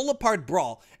women's pull-apart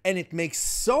brawl, and it makes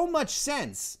so much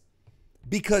sense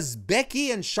because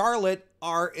Becky and Charlotte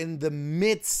are in the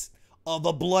midst of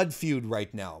a blood feud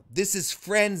right now. This is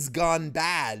friends gone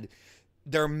bad.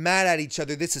 They're mad at each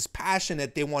other. This is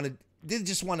passionate. They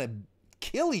just want to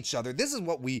kill each other. This is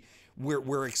what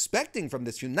we're expecting from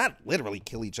this feud. Not literally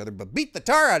kill each other, but beat the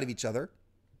tar out of each other.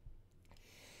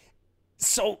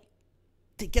 So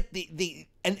they get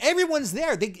and everyone's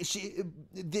there. They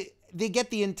get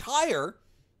the entire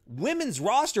women's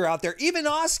roster out there. Even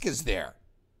Asuka's there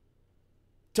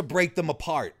to break them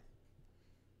apart.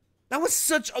 That was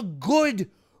such a good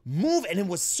move, and it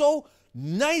was so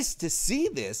nice to see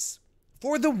this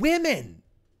for the women.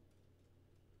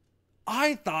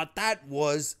 I thought that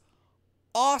was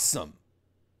awesome.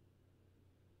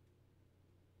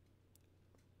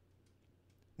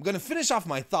 I'm going to finish off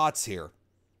my thoughts here.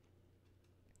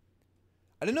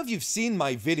 I don't know if you've seen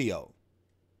my video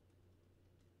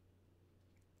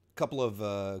a couple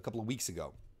of weeks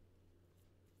ago.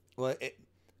 Well,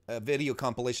 a video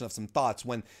compilation of some thoughts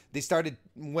when they started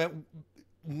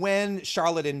when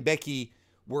Charlotte and Becky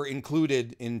were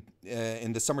included in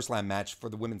the SummerSlam match for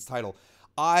the women's title.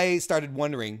 I started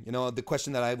wondering, the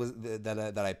question that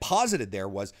I posited there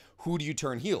was, who do you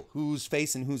turn heel? Who's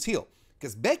face and who's heel?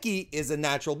 Because Becky is a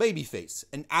natural babyface,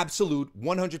 an absolute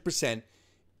 100%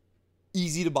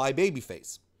 easy to buy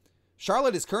babyface.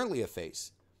 Charlotte is currently a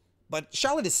face, but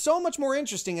Charlotte is so much more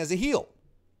interesting as a heel.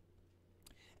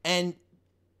 And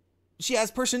she has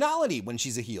personality when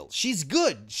she's a heel. She's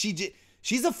good.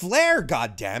 She's a Flair,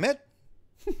 goddammit.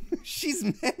 She's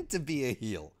meant to be a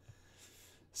heel.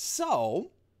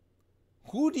 So,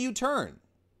 who do you turn?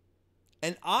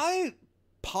 And I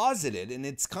posited, and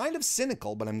it's kind of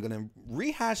cynical, but I'm going to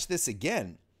rehash this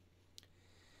again.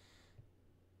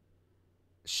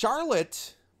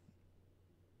 Charlotte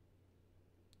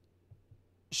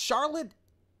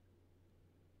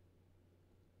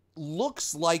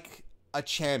looks like a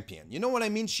champion. You know what I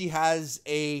mean? She has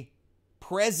a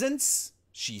presence.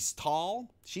 She's tall.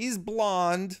 She's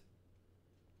blonde.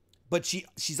 But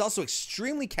she's also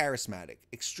extremely charismatic,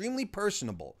 extremely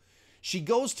personable. She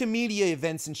goes to media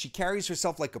events and she carries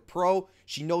herself like a pro.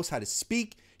 She knows how to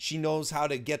speak. She knows how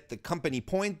to get the company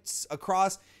points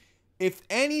across. If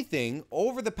anything,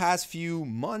 over the past few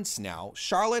months now,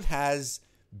 Charlotte has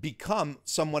become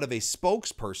somewhat of a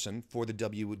spokesperson for the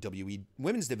WWE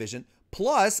Women's Division.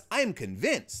 Plus, I am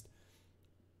convinced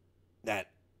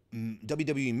that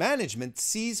WWE management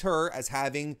sees her as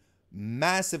having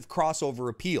massive crossover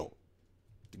appeal.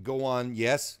 To go on,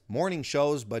 yes, morning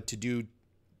shows, but to do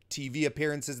TV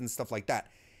appearances and stuff like that.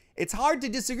 It's hard to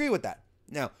disagree with that.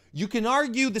 Now, you can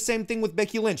argue the same thing with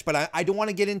Becky Lynch, but I don't want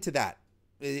to get into that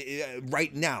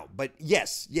right now. But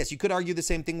yes, you could argue the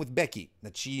same thing with Becky,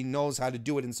 that she knows how to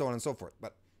do it and so on and so forth.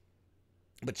 But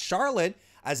Charlotte,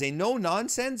 as a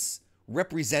no-nonsense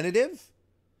representative,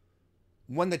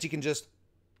 one that you can just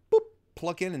boop,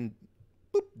 plug in and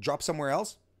boop, drop somewhere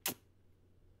else,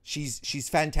 she's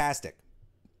fantastic.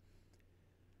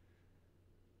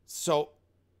 So,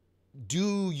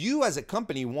 do you as a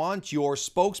company want your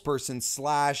spokesperson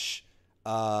slash,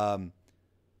 do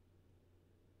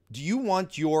you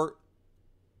want your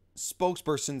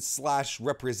spokesperson slash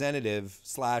representative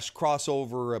slash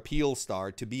crossover appeal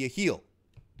star to be a heel?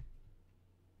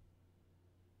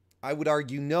 I would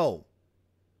argue no.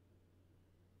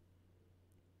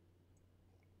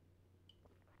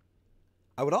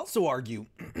 I would also argue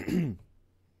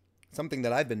something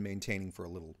that I've been maintaining for a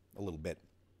little bit.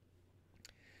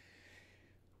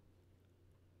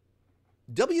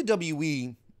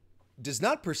 WWE does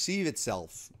not perceive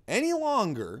itself any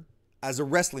longer as a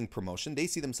wrestling promotion. They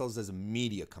see themselves as a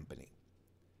media company.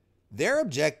 Their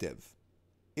objective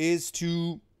is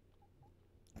to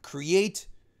create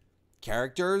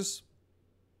characters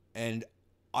and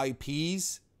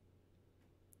IPs,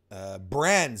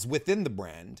 brands within the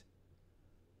brand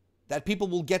that people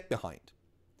will get behind.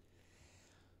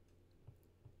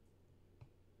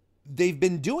 They've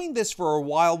been doing this for a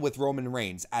while with Roman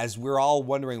Reigns, as we're all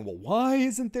wondering, well,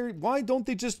 why don't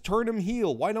they just turn him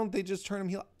heel? Why don't they just turn him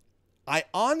heel? I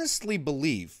honestly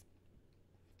believe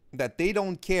that they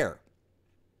don't care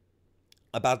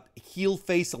about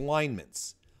heel-face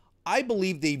alignments. I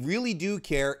believe they really do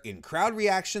care in crowd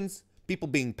reactions, people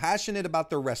being passionate about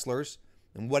their wrestlers,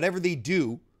 and whatever they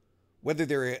do, whether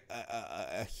they're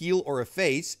a heel or a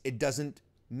face, it doesn't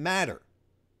matter.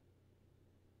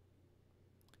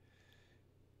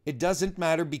 It doesn't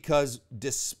matter because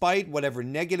despite whatever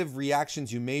negative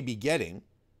reactions you may be getting,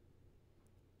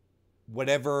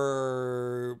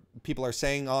 whatever people are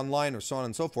saying online or so on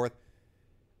and so forth,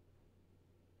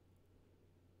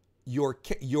 your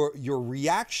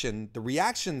reaction, the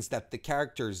reactions that the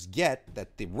characters get,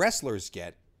 that the wrestlers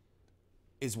get,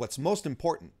 is what's most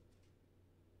important.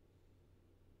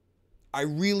 I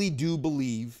really do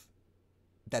believe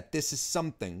that this is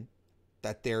something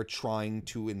that they're trying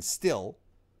to instill,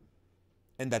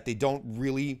 and that they don't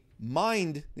really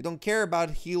mind, they don't care about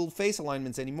heel face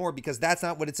alignments anymore, because that's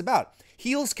not what it's about.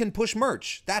 Heels can push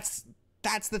merch. That's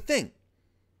the thing.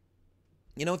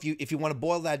 You know, if you want to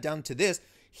boil that down to this,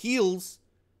 heels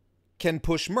can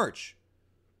push merch.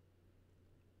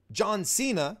 John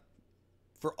Cena,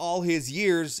 for all his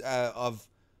years of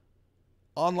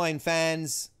online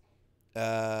fans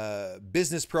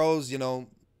business pros,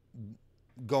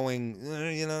 going,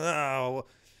 oh,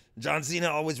 John Cena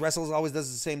always wrestles, always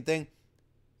does the same thing.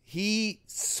 He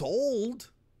sold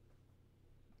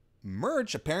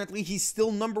merch. Apparently, he's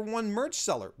still #1 merch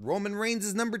seller. Roman Reigns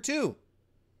is #2.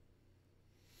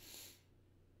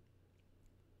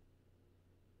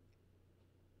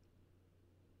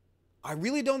 I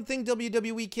really don't think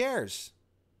WWE cares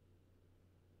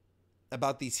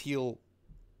about these heel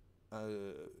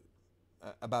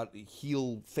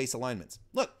face alignments.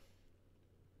 Look,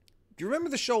 do you remember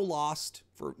the show Lost?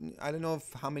 I don't know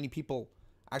how many people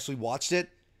actually watched it.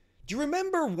 Do you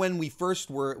remember when we first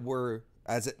were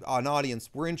as an audience,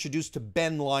 we're introduced to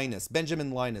Benjamin Linus,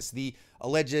 the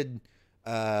alleged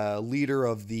leader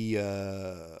of the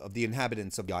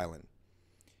inhabitants of the island?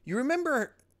 You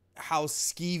remember how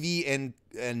skeevy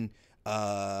and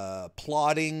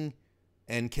plotting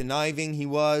and conniving he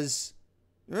was?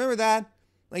 Remember that?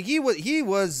 Like he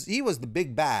was the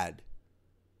big bad.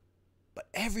 But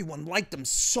everyone liked him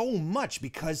so much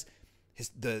because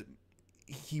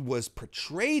he was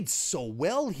portrayed so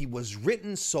well, he was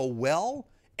written so well,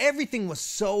 everything was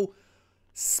so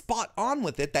spot on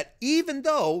with it that even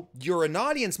though you're an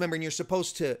audience member and you're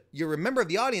a member of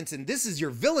the audience and this is your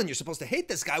villain, you're supposed to hate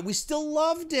this guy, we still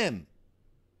loved him.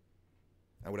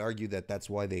 I would argue that that's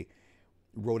why they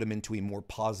wrote him into a more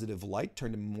positive light,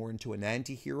 turned him more into an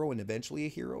anti-hero and eventually a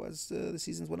hero as the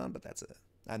seasons went on. But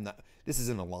this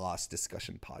isn't a Lost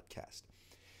discussion podcast.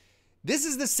 This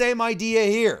is the same idea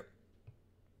here.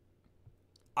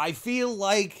 I feel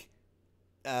like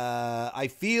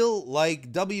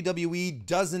WWE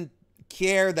doesn't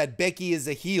care that Becky is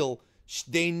a heel.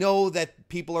 They know that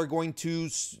people are going to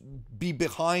be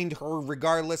behind her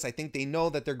regardless. I think they know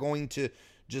that they're going to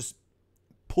just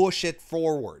push it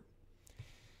forward.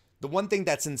 The one thing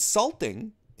that's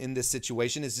insulting in this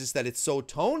situation is just that it's so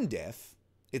tone deaf.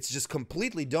 It's just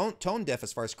completely tone deaf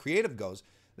as far as creative goes,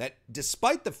 that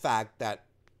despite the fact that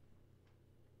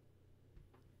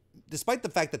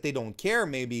they don't care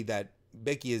maybe that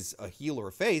Becky is a heel or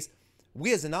a face,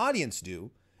 we as an audience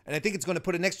do. And I think it's going to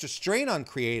put an extra strain on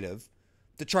creative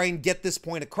to try and get this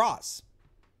point across.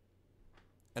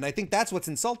 And I think that's what's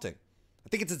insulting. I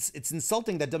think it's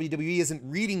insulting that WWE isn't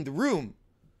reading the room.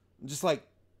 Just like,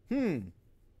 okay.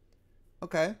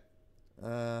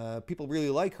 People really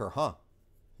like her, huh?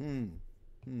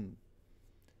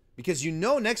 Because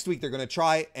next week they're going to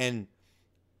try and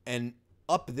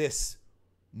up this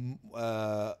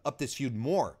feud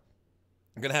more.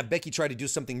 I'm going to have Becky try to do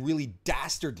something really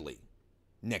dastardly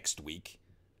next week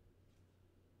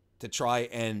to try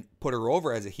and put her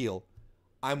over as a heel.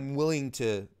 I'm willing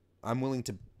to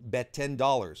bet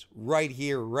 $10 right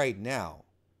here, right now,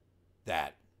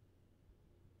 that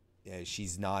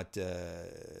she's not,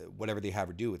 whatever they have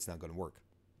her do, it's not going to work.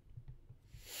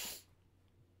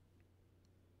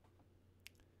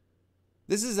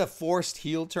 This is a forced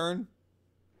heel turn.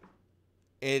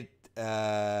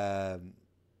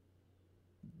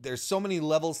 There's so many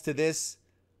levels to this.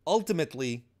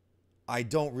 Ultimately, I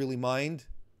don't really mind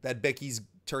that Becky's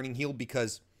turning heel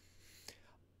because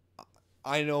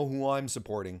I know who I'm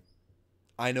supporting.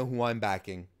 I know who I'm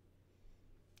backing.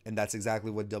 And that's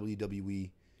exactly what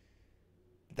WWE's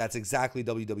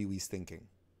thinking.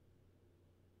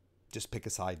 Just pick a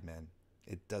side, man.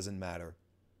 It doesn't matter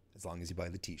as long as you buy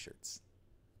the t-shirts.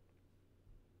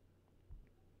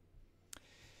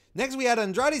 Next, we had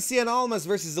Andrade Cien Almas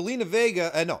versus Zelina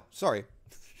Vega. No, sorry.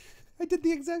 I did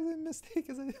the exact same mistake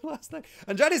as I did last night.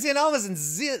 Andrade Cien Almas and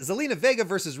Zelina Vega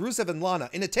versus Rusev and Lana.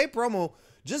 In a tape promo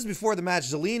just before the match,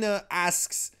 Zelina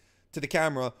asks to the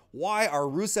camera, why are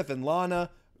Rusev and Lana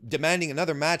demanding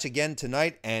another match again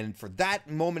tonight? And for that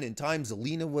moment in time,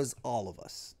 Zelina was all of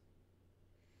us.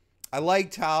 I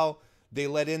liked how they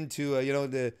led into, how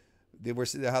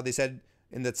they said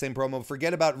in that same promo,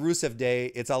 forget about Rusev Day.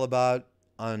 It's all about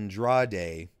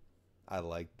Andrade. I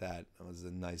liked that. That was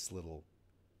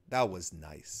that was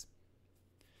nice.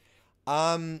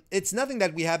 It's nothing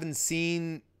that we haven't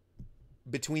seen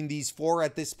between these four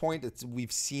at this point.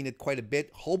 We've seen it quite a bit.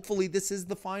 Hopefully this is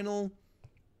the final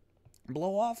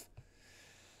blow off.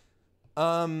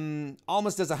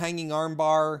 Almost does a hanging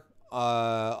armbar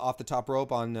off the top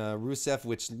rope on Rusev,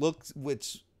 which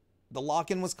the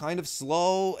lock-in was kind of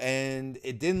slow and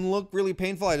it didn't look really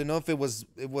painful. I don't know if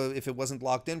it wasn't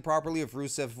locked in properly, if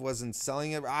Rusev wasn't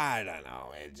selling it. I don't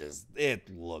know. It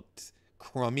looked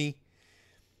crummy.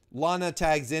 Lana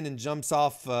tags in and jumps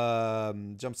off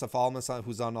Almas,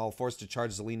 who's on all fours, to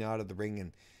charge Zelina out of the ring,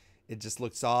 and it just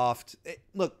looked soft.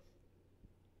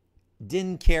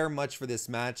 Didn't care much for this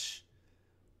match.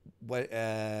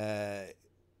 I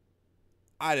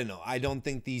I don't know. I don't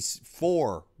think these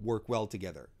four work well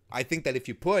together. I think that if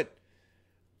you put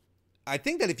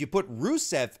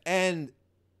Rusev and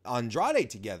Andrade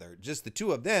together, just the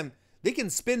two of them, they can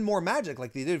spin more magic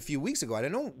like they did a few weeks ago. I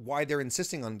don't know why they're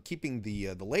insisting on keeping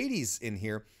the ladies in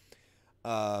here,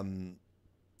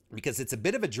 because it's a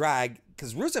bit of a drag.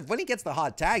 Because Rusev, when he gets the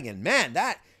hot tag in, man,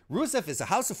 that Rusev is a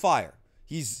house of fire.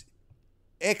 He's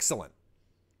excellent.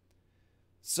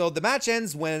 So the match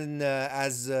ends when,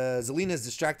 as Zelina is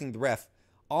distracting the ref,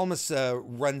 Almas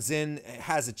runs in,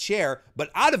 has a chair, but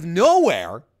out of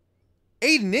nowhere,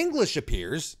 Aiden English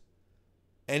appears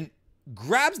and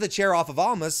grabs the chair off of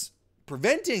Almas,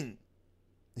 preventing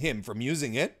him from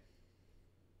using it.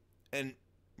 And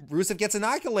Rusev gets an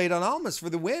accolade on Almas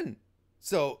for the win.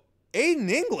 So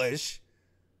Aiden English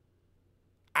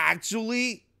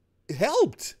actually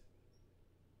helped.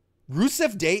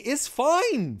 Rusev Day is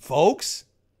fine, folks.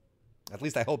 At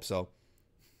least I hope so.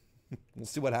 We'll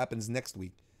see what happens next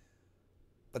week.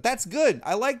 But that's good.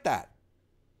 I like that.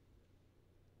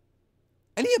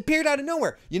 And he appeared out of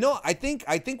nowhere. You know, I think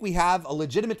we have a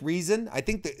legitimate reason. I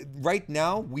think that right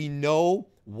now we know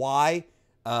why.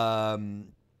 I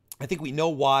think we know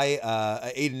why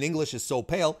Aiden English is so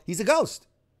pale. He's a ghost.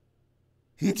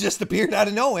 He just appeared out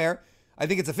of nowhere. I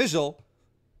think it's official.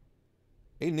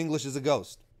 Aiden English is a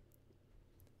ghost.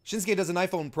 Shinsuke does an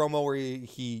iPhone promo where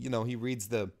he reads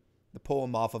the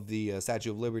poem off of the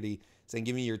Statue of Liberty, saying,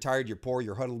 "Give me you're tired, you're poor,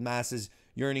 you're huddled masses,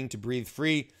 yearning to breathe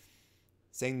free."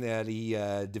 Saying that he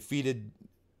defeated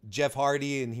Jeff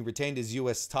Hardy and he retained his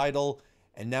U.S. title,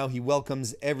 and now he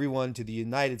welcomes everyone to the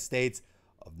United States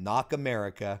of Knock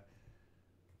America.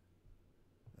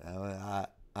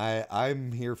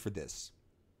 I'm here for this.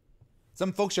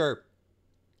 Some folks are,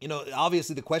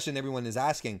 obviously the question everyone is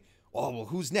asking, oh, well,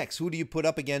 who's next? Who do you put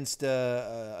up against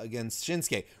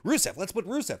Shinsuke? Rusev. Let's put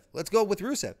Rusev. Let's go with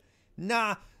Rusev.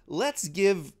 Nah, let's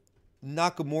give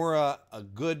Nakamura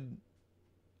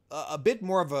a bit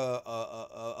more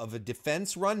of a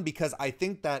defense run, because I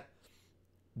think that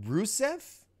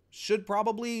Rusev should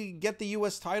probably get the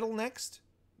U.S. title next.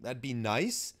 That'd be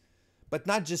nice, but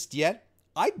not just yet.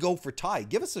 I'd go for Ty.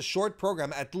 Give us a short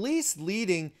program, at least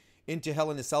leading into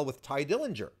Hell in a Cell with Ty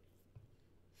Dillinger.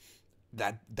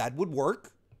 That would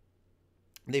work.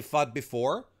 They fought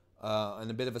before in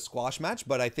a bit of a squash match,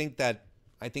 but I think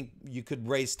you could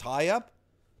raise Ty up,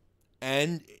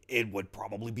 and it would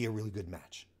probably be a really good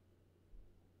match.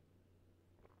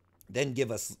 Then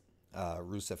give us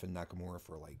Rusev and Nakamura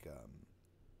for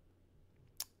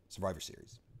Survivor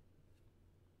Series.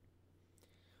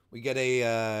 We get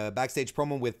a backstage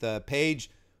promo with Paige,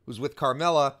 who's with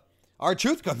Carmella.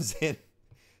 R-Truth comes in.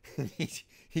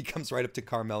 He comes right up to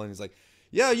Carmella and he's like,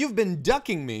 "Yeah, you've been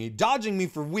ducking me, dodging me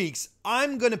for weeks.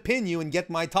 I'm going to pin you and get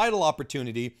my title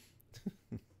opportunity."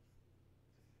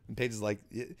 And Paige is like,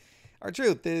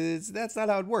 "R-Truth, that's not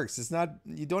how it works. It's not,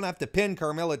 you don't have to pin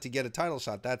Carmella to get a title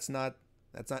shot. That's not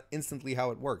instantly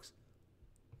how it works."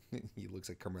 He looks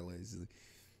at Carmella.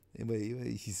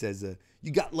 He says,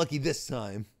 "You got lucky this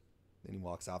time." Then he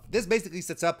walks off. This basically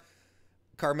sets up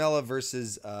Carmella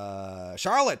versus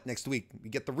Charlotte next week. We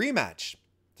get the rematch.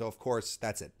 So, of course,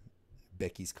 that's it.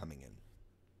 Becky's coming in.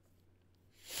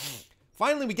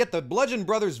 Finally, we get the Bludgeon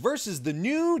Brothers versus the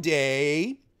New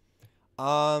Day.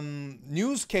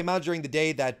 News came out during the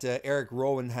day that Eric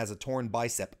Rowan has a torn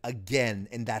bicep again,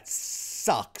 and that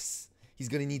sucks. He's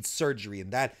going to need surgery,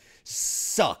 and that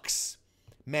sucks.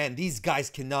 Man, these guys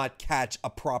cannot catch a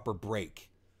proper break.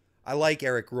 I like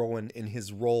Eric Rowan in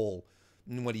his role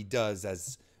and what he does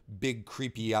as big,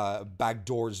 creepy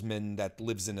backdoorsman that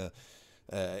lives in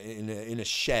a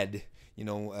shed,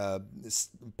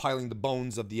 piling the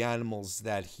bones of the animals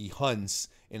that he hunts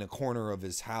in a corner of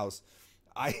his house.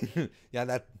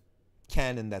 That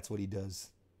canon, that's what he does.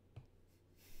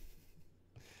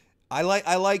 I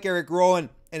like Eric Rowan,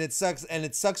 and it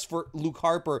sucks for Luke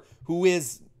Harper, who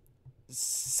is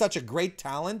such a great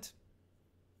talent.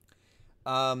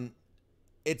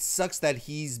 It sucks that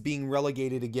he's being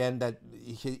relegated again, that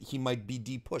he might be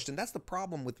de-pushed. And that's the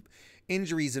problem with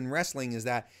injuries in wrestling, is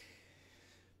that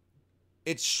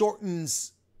it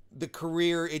shortens the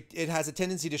career. It has a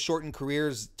tendency to shorten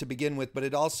careers to begin with, but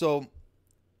it also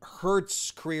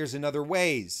hurts careers in other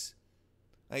ways.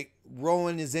 Like,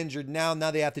 Rowan is injured now.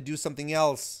 Now they have to do something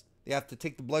else. They have to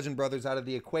take the Bludgeon Brothers out of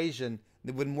the equation.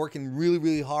 They've been working really,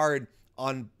 really hard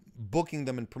on booking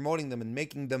them and promoting them and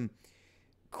making them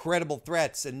credible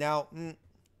threats, and now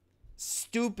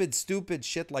stupid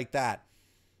shit like that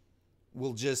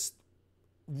will just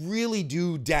really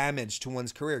do damage to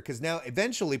one's career, because now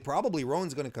eventually probably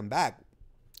Rowan's going to come back.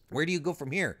 Where do you go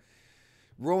from here?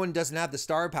 Rowan doesn't have the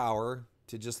star power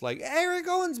to just like, Eric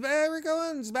Owens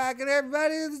back, and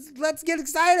everybody, let's get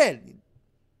excited.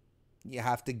 You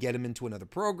have to get him into another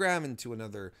program, into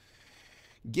another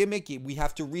gimmick. We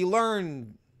have to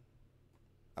relearn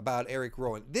about Eric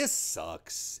Rowan. This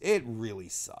sucks. It really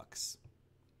sucks.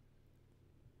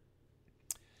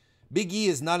 Big E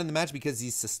is not in the match because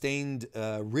he's sustained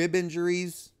rib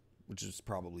injuries, which is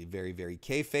probably very, very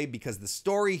kayfabe, because the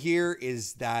story here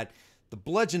is that the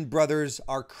Bludgeon Brothers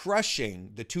are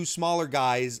crushing the two smaller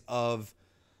guys of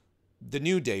the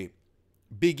New Day.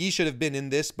 Big E should have been in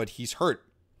this, but he's hurt.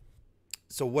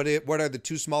 So what are the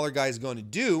two smaller guys going to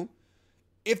do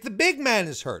if the big man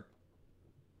is hurt?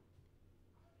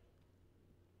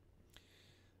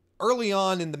 Early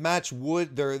on in the match,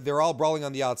 they're all brawling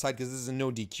on the outside because this is a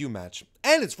no DQ match,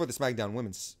 and it's for the SmackDown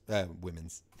women's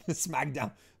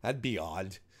SmackDown. That'd be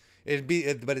odd.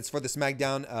 But it's for the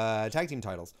SmackDown tag team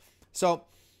titles. So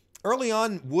early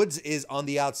on, Woods is on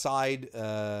the outside.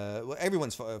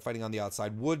 Everyone's fighting on the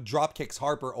outside. Wood drop kicks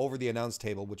Harper over the announce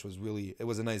table, which was it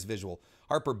was a nice visual.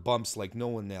 Harper bumps like no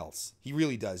one else. He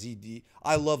really does.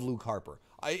 I love Luke Harper.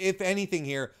 If anything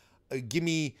here, give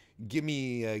me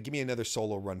another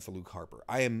solo run for Luke Harper.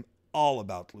 I am all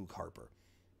about Luke Harper.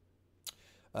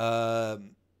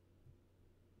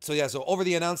 So over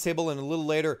the announce table, and a little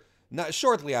later,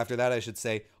 shortly after that, I should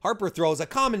say, Harper throws a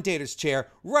commentator's chair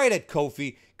right at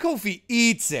Kofi. Kofi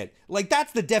eats it. Like,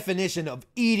 that's the definition of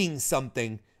eating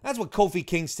something. That's what Kofi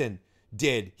Kingston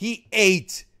did. He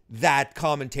ate that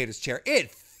commentator's chair.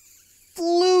 It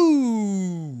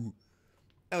flew.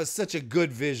 That was such a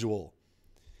good visual.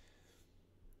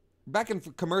 Back from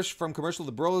commercial,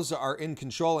 the Bros are in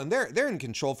control, and they're in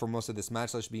control for most of this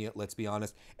match. Let's be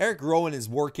honest. Eric Rowan is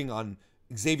working on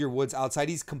Xavier Woods outside.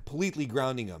 He's completely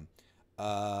grounding him.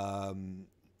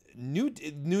 New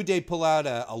Day pull out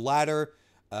a ladder.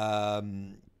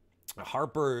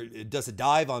 Harper does a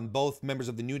dive on both members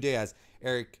of the New Day as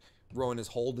Eric Rowan is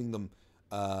holding them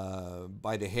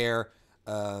by the hair.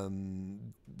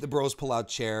 The Bros pull out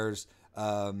chairs.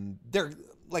 They're,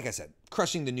 like I said,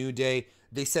 crushing the New Day.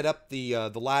 They set up the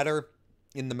ladder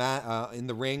in the in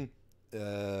the ring.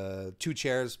 2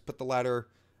 chairs. Put the ladder.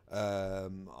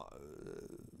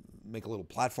 Make a little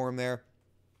platform there.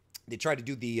 They try to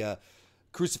do the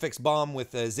crucifix bomb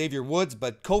with Xavier Woods,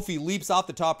 but Kofi leaps off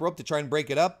the top rope to try and break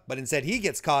it up, but instead he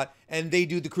gets caught, and they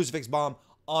do the crucifix bomb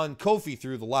on Kofi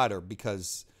through the ladder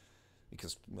because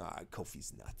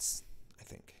Kofi's nuts, I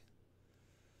think.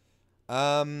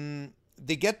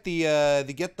 They get their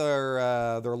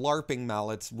LARPing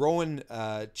mallets. Rowan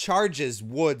charges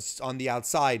Woods on the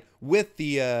outside with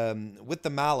the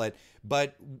mallet,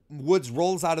 but Woods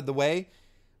rolls out of the way,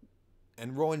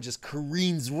 and Rowan just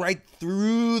careens right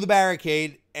through the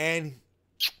barricade and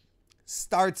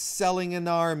starts selling an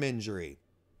arm injury.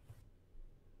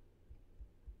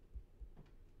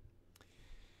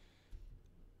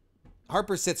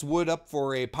 Harper sets Wood up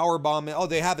for a power bomb. Oh,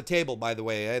 they have a table, by the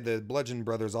way. The Bludgeon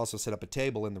Brothers also set up a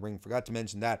table in the ring. Forgot to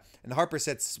mention that. And Harper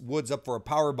sets Woods up for a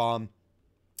power bomb.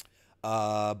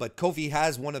 But Kofi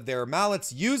has one of their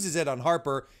mallets, uses it on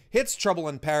Harper, hits Trouble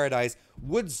in Paradise.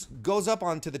 Woods goes up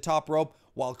onto the top rope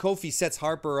while Kofi sets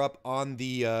Harper up on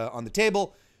the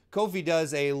table. Kofi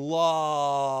does a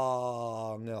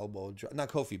long elbow drop. Not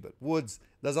Kofi, but Woods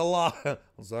does a long.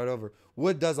 I'll start over.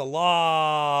 Wood does a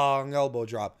long elbow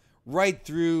drop right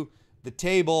through the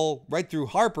table, right through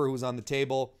Harper, who's on the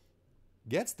table.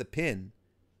 Gets the pin.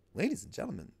 Ladies and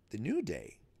gentlemen, the New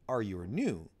Day are your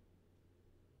new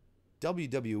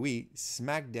WWE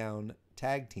SmackDown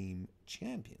Tag Team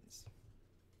Champions.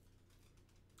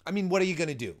 I mean, what are you going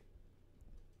to do?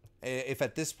 If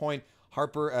at this point,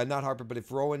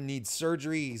 if Rowan needs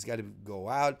surgery, he's got to go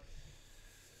out.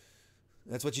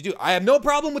 That's what you do. I have no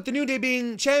problem with the New Day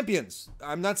being champions.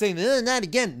 I'm not saying not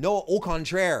again. No, au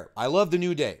contraire. I love the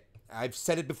New Day. I've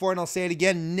said it before and I'll say it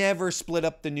again. Never split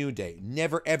up the New Day.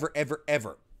 Never, ever, ever,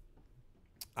 ever.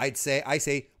 I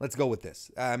say, let's go with this.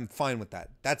 I'm fine with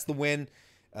that. That's the win.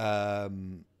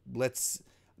 The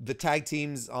tag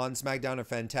teams on SmackDown are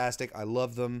fantastic. I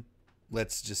love them.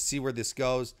 Let's just see where this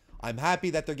goes. I'm happy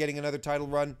that they're getting another title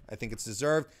run. I think it's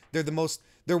deserved.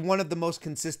 They're one of the most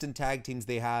consistent tag teams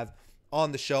they have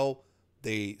on the show.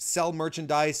 They sell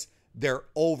merchandise. They're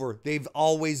over. They've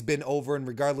always been over, and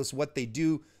regardless what they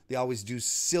do, they always do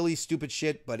silly, stupid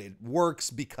shit, but it works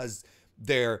because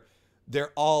they're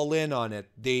all in on it.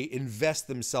 They invest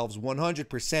themselves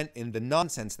 100% in the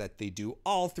nonsense that they do.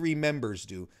 All 3 members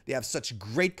do. They have such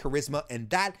great charisma, and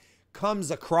that comes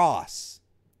across,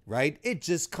 right? It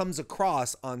just comes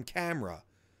across on camera.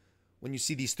 When you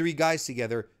see these 3 guys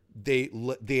together, They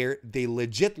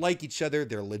legit like each other.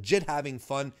 They're legit having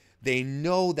fun. They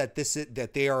know that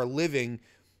that they are living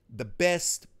the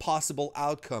best possible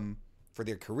outcome for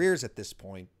their careers at this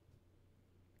point.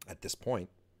 At this point,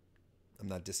 I'm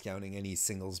not discounting any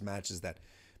singles matches that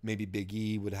maybe Big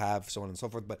E would have, so on and so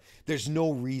forth, but there's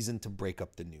no reason to break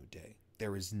up the New Day.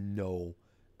 There is no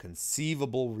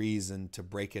conceivable reason to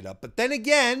break it up. But then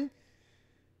again,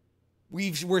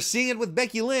 we're seeing it with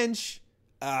Becky Lynch.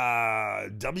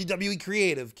 WWE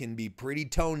creative can be pretty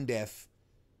tone deaf.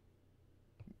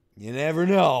 You never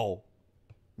know.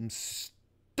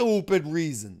 Stupid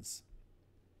reasons.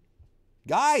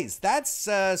 Guys, that's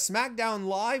SmackDown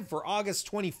Live for August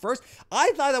 21st.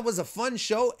 I thought that was a fun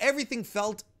show. Everything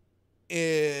felt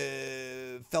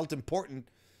important.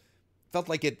 Felt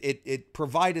like it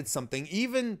provided something.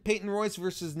 Even Peyton Royce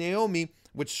versus Naomi,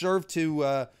 which served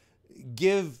to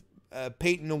give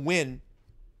Peyton a win,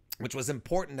 which was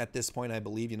important at this point, I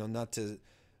believe. Not to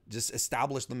just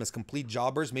establish them as complete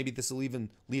jobbers. Maybe this will even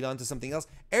lead on to something else.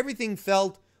 Everything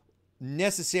felt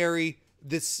necessary.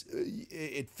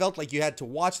 It felt like you had to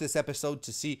watch this episode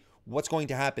to see what's going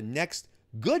to happen next.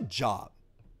 Good job.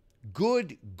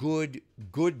 Good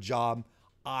job.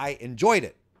 I enjoyed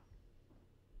it.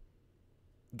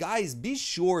 Guys, be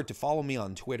sure to follow me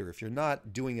on Twitter if you're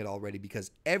not doing it already,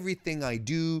 because everything I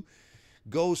do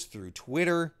goes through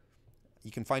Twitter. You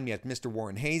can find me at Mr.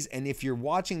 Warren Hayes. And if you're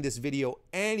watching this video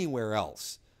anywhere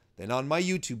else than on my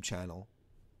YouTube channel,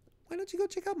 why don't you go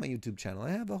check out my YouTube channel?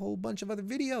 I have a whole bunch of other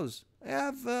videos. I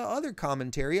have other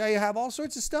commentary. I have all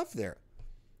sorts of stuff there.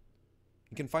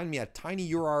 You can find me at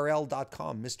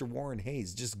tinyurl.com, Mr. Warren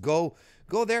Hayes. Just go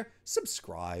there,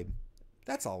 subscribe.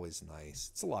 That's always nice.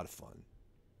 It's a lot of fun.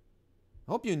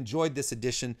 I hope you enjoyed this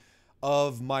edition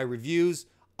of my reviews.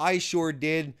 I sure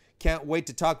did. Can't wait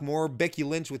to talk more Becky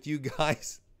Lynch with you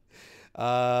guys.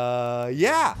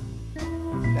 Yeah,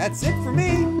 that's it for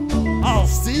me. I'll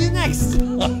see you next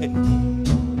time.